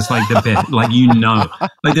 it's like the best.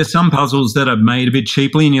 Like there's some puzzles that are made a bit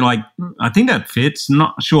cheaply, and you're like, I think that fits.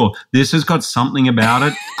 Not sure. This has got something about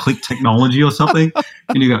it, click technology or something,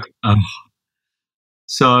 and you go, oh.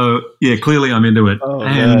 So yeah, clearly I'm into it. Oh,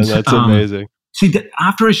 man, that's amazing. See,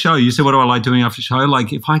 after a show, you said, what do I like doing after a show?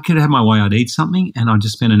 Like if I could have my way, I'd eat something, and I'd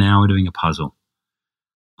just spend an hour doing a puzzle.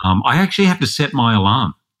 I actually have to set my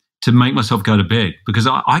alarm to make myself go to bed because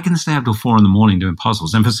I can stay up till 4 a.m. doing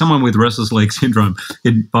puzzles. And for someone with restless leg syndrome,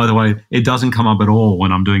 by the way, it doesn't come up at all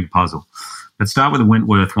when I'm doing a puzzle. But start with a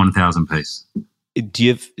Wentworth 1,000-piece. Do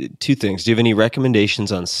you have two things? Do you have any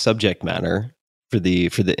recommendations on subject matter for the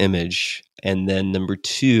image? And then number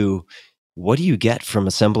two, what do you get from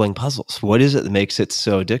assembling puzzles? What is it that makes it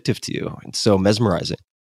so addictive to you and so mesmerizing?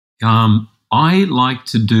 I like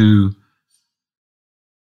to do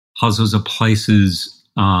puzzles of places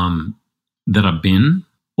that I've been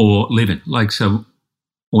or live in.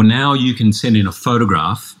 Or now you can send in a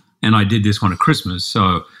photograph, and I did this one at Christmas.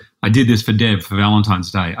 So I did this for Deb for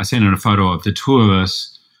Valentine's Day. I sent in a photo of the two of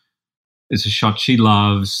us. It's a shot she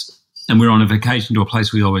loves, and we're on a vacation to a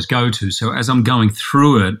place we always go to. So as I'm going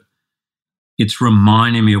through it, it's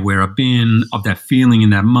reminding me of where I've been, of that feeling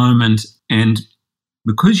in that moment. And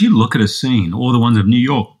because you look at a scene, or the ones of New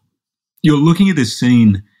York, you're looking at this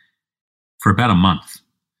scene for about a month,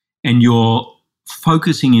 and you're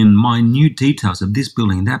focusing in minute details of this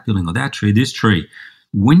building, that building, or that tree, this tree.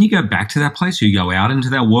 When you go back to that place, or you go out into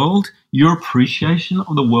that world, your appreciation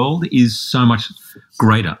of the world is so much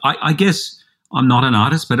greater. I guess I'm not an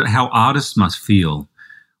artist, but how artists must feel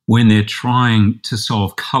when they're trying to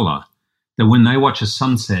solve color, that when they watch a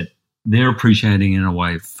sunset, they're appreciating it in a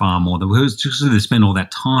way far more than just they spend all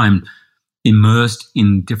that time immersed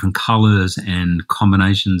in different colors and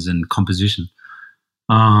combinations and composition.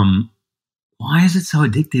 Why is it so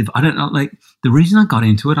addictive? I don't know. Like the reason I got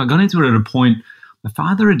into it at a point, my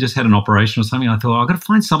father had just had an operation or something. I thought, I've got to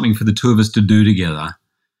find something for the two of us to do together.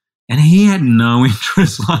 And he had no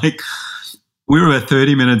interest. Like we were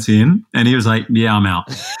 30 minutes in and he was like, yeah, I'm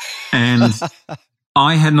out. And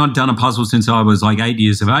I had not done a puzzle since I was like 8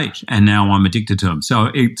 years of age, and now I'm addicted to them. So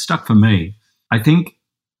it stuck for me. I think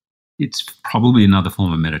it's probably another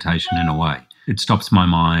form of meditation in a way. It stops my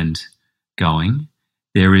mind going.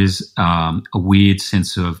 There is a weird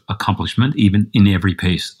sense of accomplishment, even in every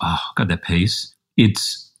piece. Oh, got that piece.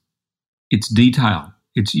 It's detail.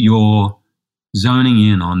 It's you're zoning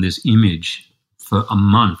in on this image for a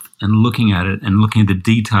month and looking at it and looking at the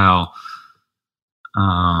detail.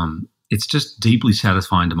 It's just deeply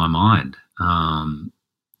satisfying to my mind,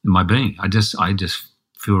 my being. I just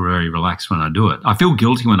feel very relaxed when I do it. I feel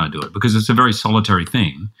guilty when I do it because it's a very solitary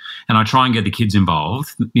thing, and I try and get the kids involved,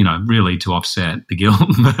 really to offset the guilt,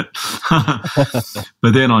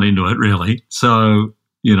 but they're not into it really. So,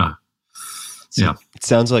 yeah. It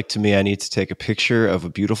sounds like to me I need to take a picture of a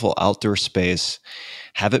beautiful outdoor space,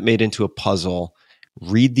 have it made into a puzzle,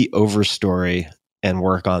 read the overstory, and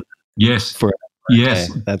work on Yes. for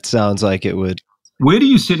Yes. day. That sounds like it would. Where do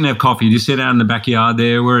you sit and have coffee? Do you sit out in the backyard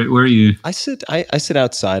there? Where are you? I sit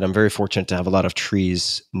outside. I'm very fortunate to have a lot of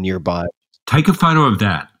trees nearby. Take a photo of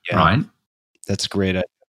that, right? That's great.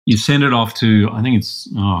 You send it off to, I think it's,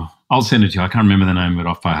 I'll send it to you. I can't remember the name of it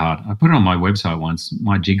off by heart. I put it on my website once,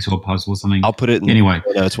 my jigsaw puzzle or something. I'll put it in anyway.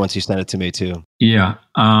 the notes once you send it to me too. Yeah.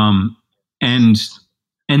 And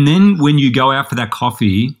then when you go out for that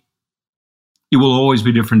coffee, it will always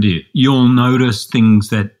be different to you. You'll notice things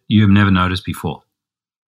that you have never noticed before.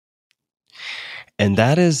 And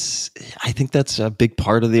that is, I think that's a big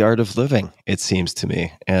part of the art of living, it seems to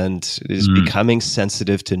me. And it is becoming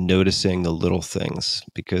sensitive to noticing the little things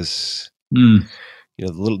because, the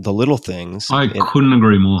little things. I couldn't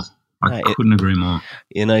agree more. I couldn't agree more.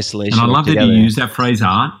 In isolation. And I love that you use that phrase,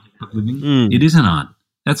 art of living. It is an art.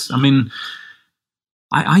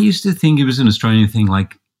 I used to think it was an Australian thing.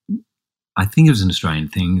 Like, oh,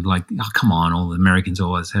 come on, all the Americans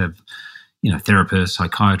always have, therapists,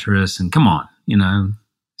 psychiatrists, and come on,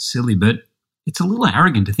 silly, but it's a little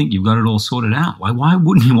arrogant to think you've got it all sorted out. Why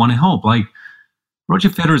wouldn't you want to help? Like, Roger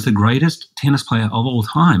Federer is the greatest tennis player of all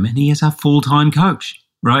time, and he is a full-time coach,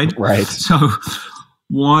 right? Right. So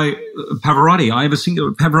why Pavarotti?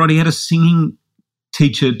 Pavarotti had a singing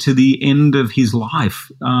teacher to the end of his life.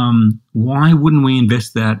 Why wouldn't we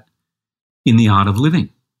invest that in the art of living?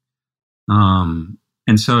 And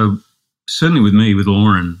so certainly with me, with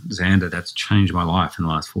Laura and Xander, that's changed my life in the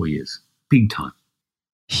last 4 years. Big time.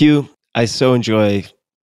 Hugh, I so enjoy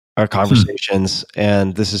our conversations,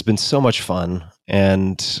 and this has been so much fun.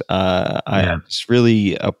 And I just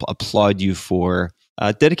really applaud you for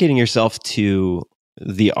dedicating yourself to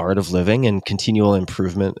the art of living and continual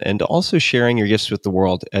improvement, and also sharing your gifts with the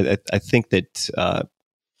world. I think that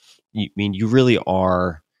you really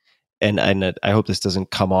are, and I hope this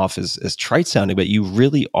doesn't come off as trite sounding, but you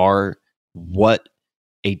really are what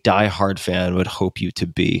a diehard fan would hope you to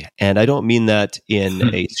be. And I don't mean that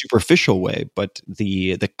in a superficial way, but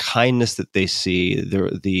the kindness that they see,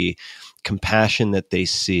 the compassion that they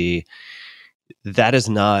see, that is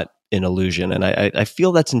not an illusion. And I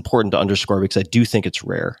feel that's important to underscore because I do think it's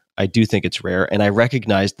rare. And I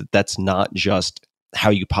recognize that that's not just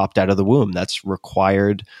how you popped out of the womb. That's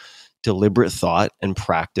required deliberate thought and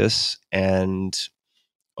practice and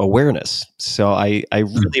awareness. So I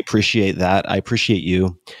really appreciate that. I appreciate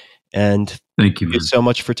you. And thank you, man. So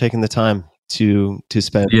much for taking the time to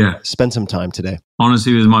spend some time today.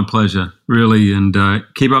 Honestly, it was my pleasure, really. And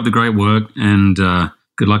keep up the great work, and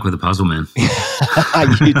good luck with the puzzle, man.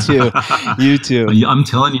 You too. I'm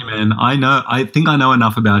telling you, man, I think I know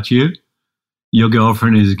enough about you. Your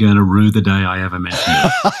girlfriend is going to rue the day I ever met you.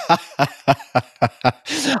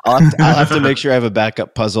 I'll have to make sure I have a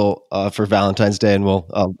backup puzzle for Valentine's Day, and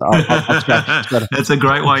I'll try. That's a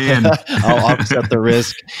great way in. I'll offset the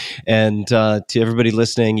risk. And to everybody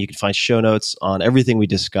listening, you can find show notes on everything we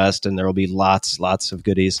discussed, and there will be lots of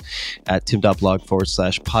goodies at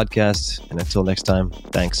tim.blog/podcast. And until next time,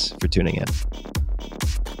 thanks for tuning in.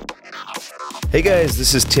 Hey guys,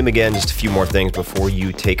 this is Tim again. Just a few more things before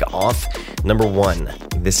you take off. Number one,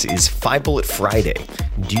 this is 5 Bullet Friday.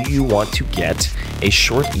 Do you want to get a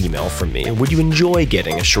short email from me? Would you enjoy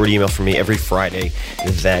getting a short email from me every Friday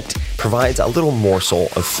that provides a little morsel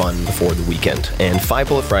of fun before the weekend? And 5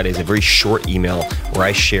 Bullet Friday is a very short email where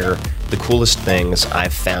I share the coolest things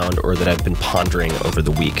I've found or that I've been pondering over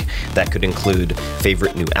the week. That could include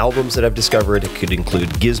favorite new albums that I've discovered. It could include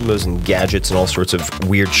gizmos and gadgets and all sorts of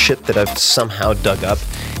weird shit that I've somehow dug up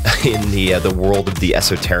in the world of the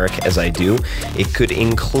esoteric as I do. It could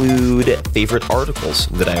include favorite articles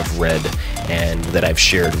that I've read and that I've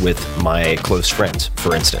shared with my close friends,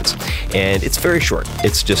 for instance. And it's very short.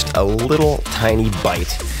 It's just a little tiny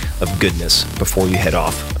bite of goodness before you head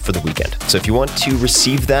off for the weekend. So if you want to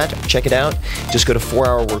receive that, check it out. Just go to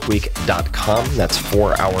 4hourworkweek.com. That's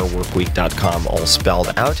 4hourworkweek.com, all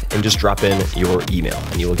spelled out, and just drop in your email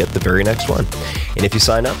and you will get the very next one. And if you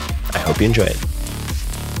sign up, I hope you enjoy it.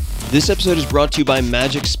 This episode is brought to you by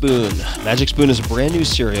Magic Spoon. Magic Spoon is a brand new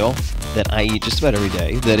cereal that I eat just about every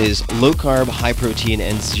day that is low carb, high protein,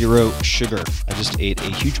 and zero sugar. I just ate a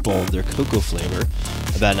huge bowl of their cocoa flavor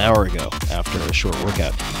about an hour ago after a short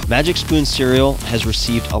workout. Magic Spoon cereal has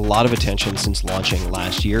received a lot of attention since launching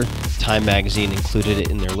last year. Time magazine included it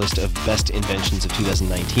in their list of best inventions of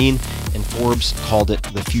 2019, and Forbes called it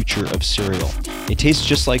the future of cereal. It tastes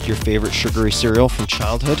just like your favorite sugary cereal from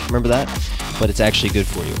childhood, remember that? But it's actually good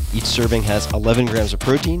for you. Each serving has 11 grams of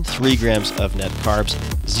protein, 3 grams of net carbs,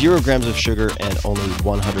 0 grams of sugar, and only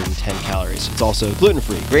 110 calories. It's also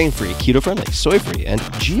gluten-free, grain-free, keto-friendly, soy-free, and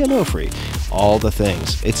GMO-free. All the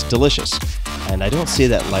things. It's delicious. And I don't say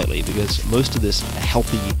that lightly because most of this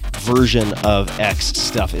healthy version of X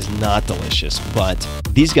stuff is not delicious, but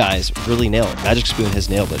these guys really nail it. Magic Spoon has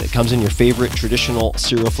nailed it. It comes in your favorite traditional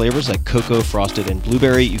cereal flavors like cocoa, frosted, and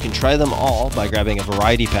blueberry. You can try them all by grabbing a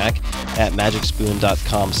variety pack at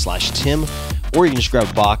magicspoon.com/Tim, or you can just grab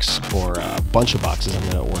a box or a bunch of boxes. I'm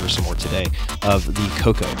going to order some more today of the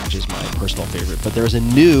cocoa, which is my personal favorite. But there's a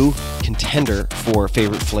new contender for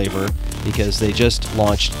favorite flavor because they just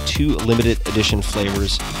launched 2 limited edition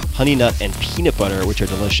flavors, honey nut and peanut butter, which are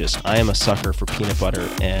delicious. I am a sucker for peanut butter,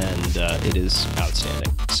 and it is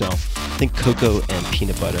outstanding. So I think cocoa and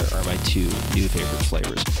peanut butter are my 2 new favorite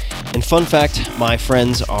flavors. And fun fact, my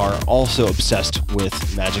friends are also obsessed with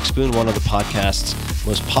Magic Spoon. One of the podcast's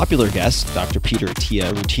most popular guests, Dr. Peter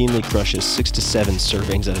Attia, routinely crushes 6 to 7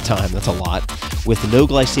 servings at a time, that's a lot, with no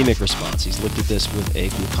glycemic response. He's looked at this with a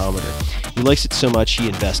glucometer. He likes it so much he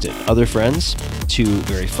invested. Other friends, 2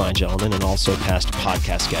 very fine gentlemen and also past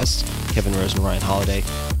podcast guests, Kevin Rose and Ryan Holiday,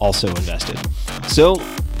 also invested. So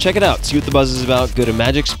check it out. See what the buzz is about. Go to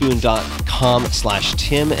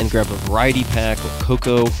magicspoon.com/Tim and grab a variety pack or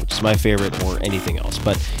cocoa, which is my favorite, or anything else.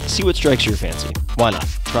 But see what strikes your fancy. Why not?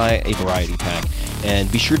 Try a variety pack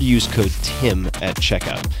and be sure to use code TIM at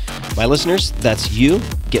checkout. My listeners, that's you.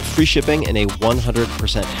 Get free shipping and a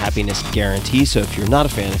 100% happiness guarantee. So if you're not a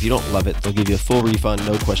fan, if you don't love it, they'll give you a full refund,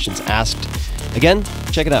 no questions asked. Again,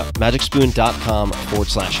 check it out.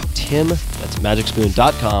 magicspoon.com/Tim. That's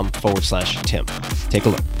magicspoon.com/Tim. Take a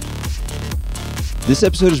look. This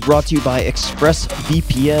episode is brought to you by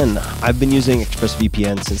ExpressVPN. I've been using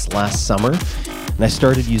ExpressVPN since last summer, and I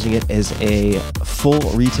started using it as a full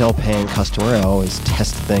retail paying customer. I always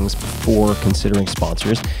test things before considering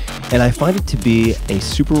sponsors, and I find it to be a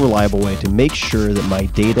super reliable way to make sure that my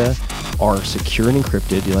data are secure and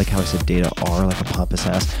encrypted. You like how I said data are, like a pompous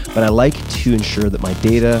ass? But I like to ensure that my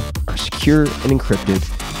data are secure and encrypted,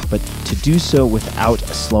 but to do so without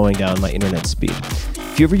slowing down my internet speed.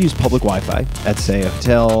 If you ever use public Wi-Fi at, say, a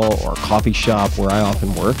hotel or a coffee shop where I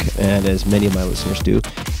often work, and as many of my listeners do,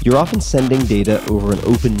 you're often sending data over an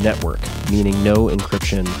open network, meaning no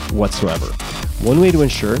encryption whatsoever. One way to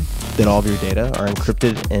ensure that all of your data are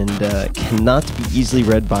encrypted and cannot be easily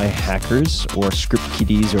read by hackers or script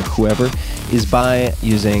kiddies or whoever is by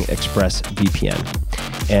using ExpressVPN.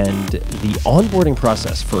 And the onboarding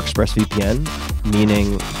process for ExpressVPN,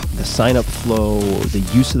 meaning the sign-up flow, the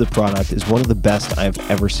use of the product, is one of the best I've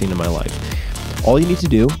ever seen in my life. All you need to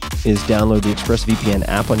do is download the ExpressVPN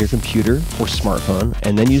app on your computer or smartphone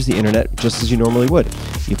and then use the internet just as you normally would.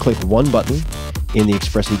 You click one button in the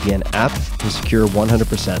ExpressVPN app to secure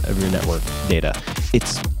 100% of your network data.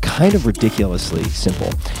 It's kind of ridiculously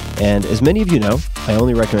simple. And as many of you know, I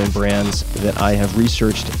only recommend brands that I have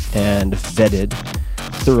researched and vetted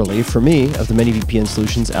thoroughly. For me, of the many VPN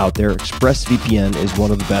solutions out there, ExpressVPN is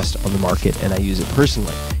one of the best on the market, and I use it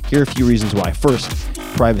personally. Here are a few reasons why. First,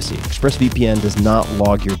 privacy. ExpressVPN does not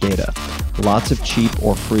log your data. Lots of cheap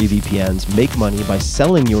or free VPNs make money by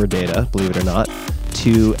selling your data, believe it or not,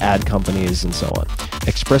 to ad companies and so on.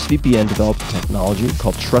 ExpressVPN developed a technology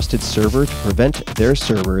called Trusted Server to prevent their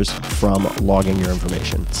servers from logging your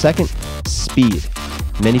information. Second, speed.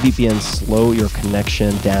 Many VPNs slow your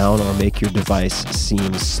connection down or make your device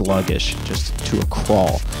seem sluggish, just to a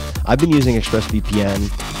crawl. I've been using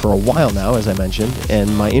ExpressVPN for a while now, as I mentioned,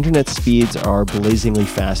 and my internet speeds are blazingly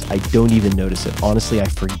fast. I don't even notice it. Honestly, I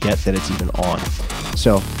forget that it's even on.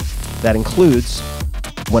 So that includes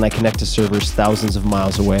when I connect to servers thousands of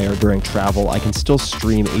miles away or during travel, I can still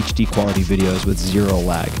stream HD quality videos with zero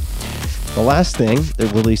lag. The last thing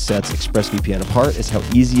that really sets ExpressVPN apart is how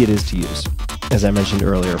easy it is to use. As I mentioned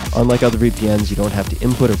earlier, unlike other VPNs, you don't have to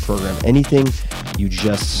input or program anything. You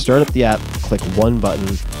just start up the app, click one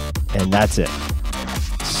button, and that's it.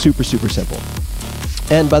 Super, super simple.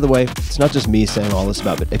 And by the way, it's not just me saying all this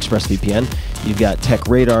about ExpressVPN. You've got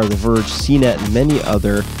TechRadar, The Verge, CNET, and many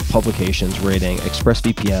other publications rating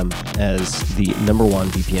ExpressVPN as the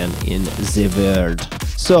 #1 VPN in the world.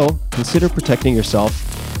 So consider protecting yourself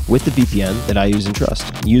with the VPN that I use and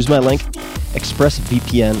trust. Use my link,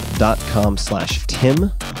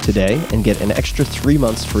 expressvpn.com/Tim today and get an extra 3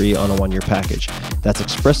 months free on a 1-year package. That's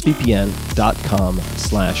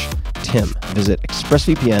expressvpn.com/Tim. Visit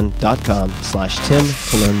expressvpn.com/Tim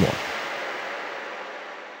to learn more.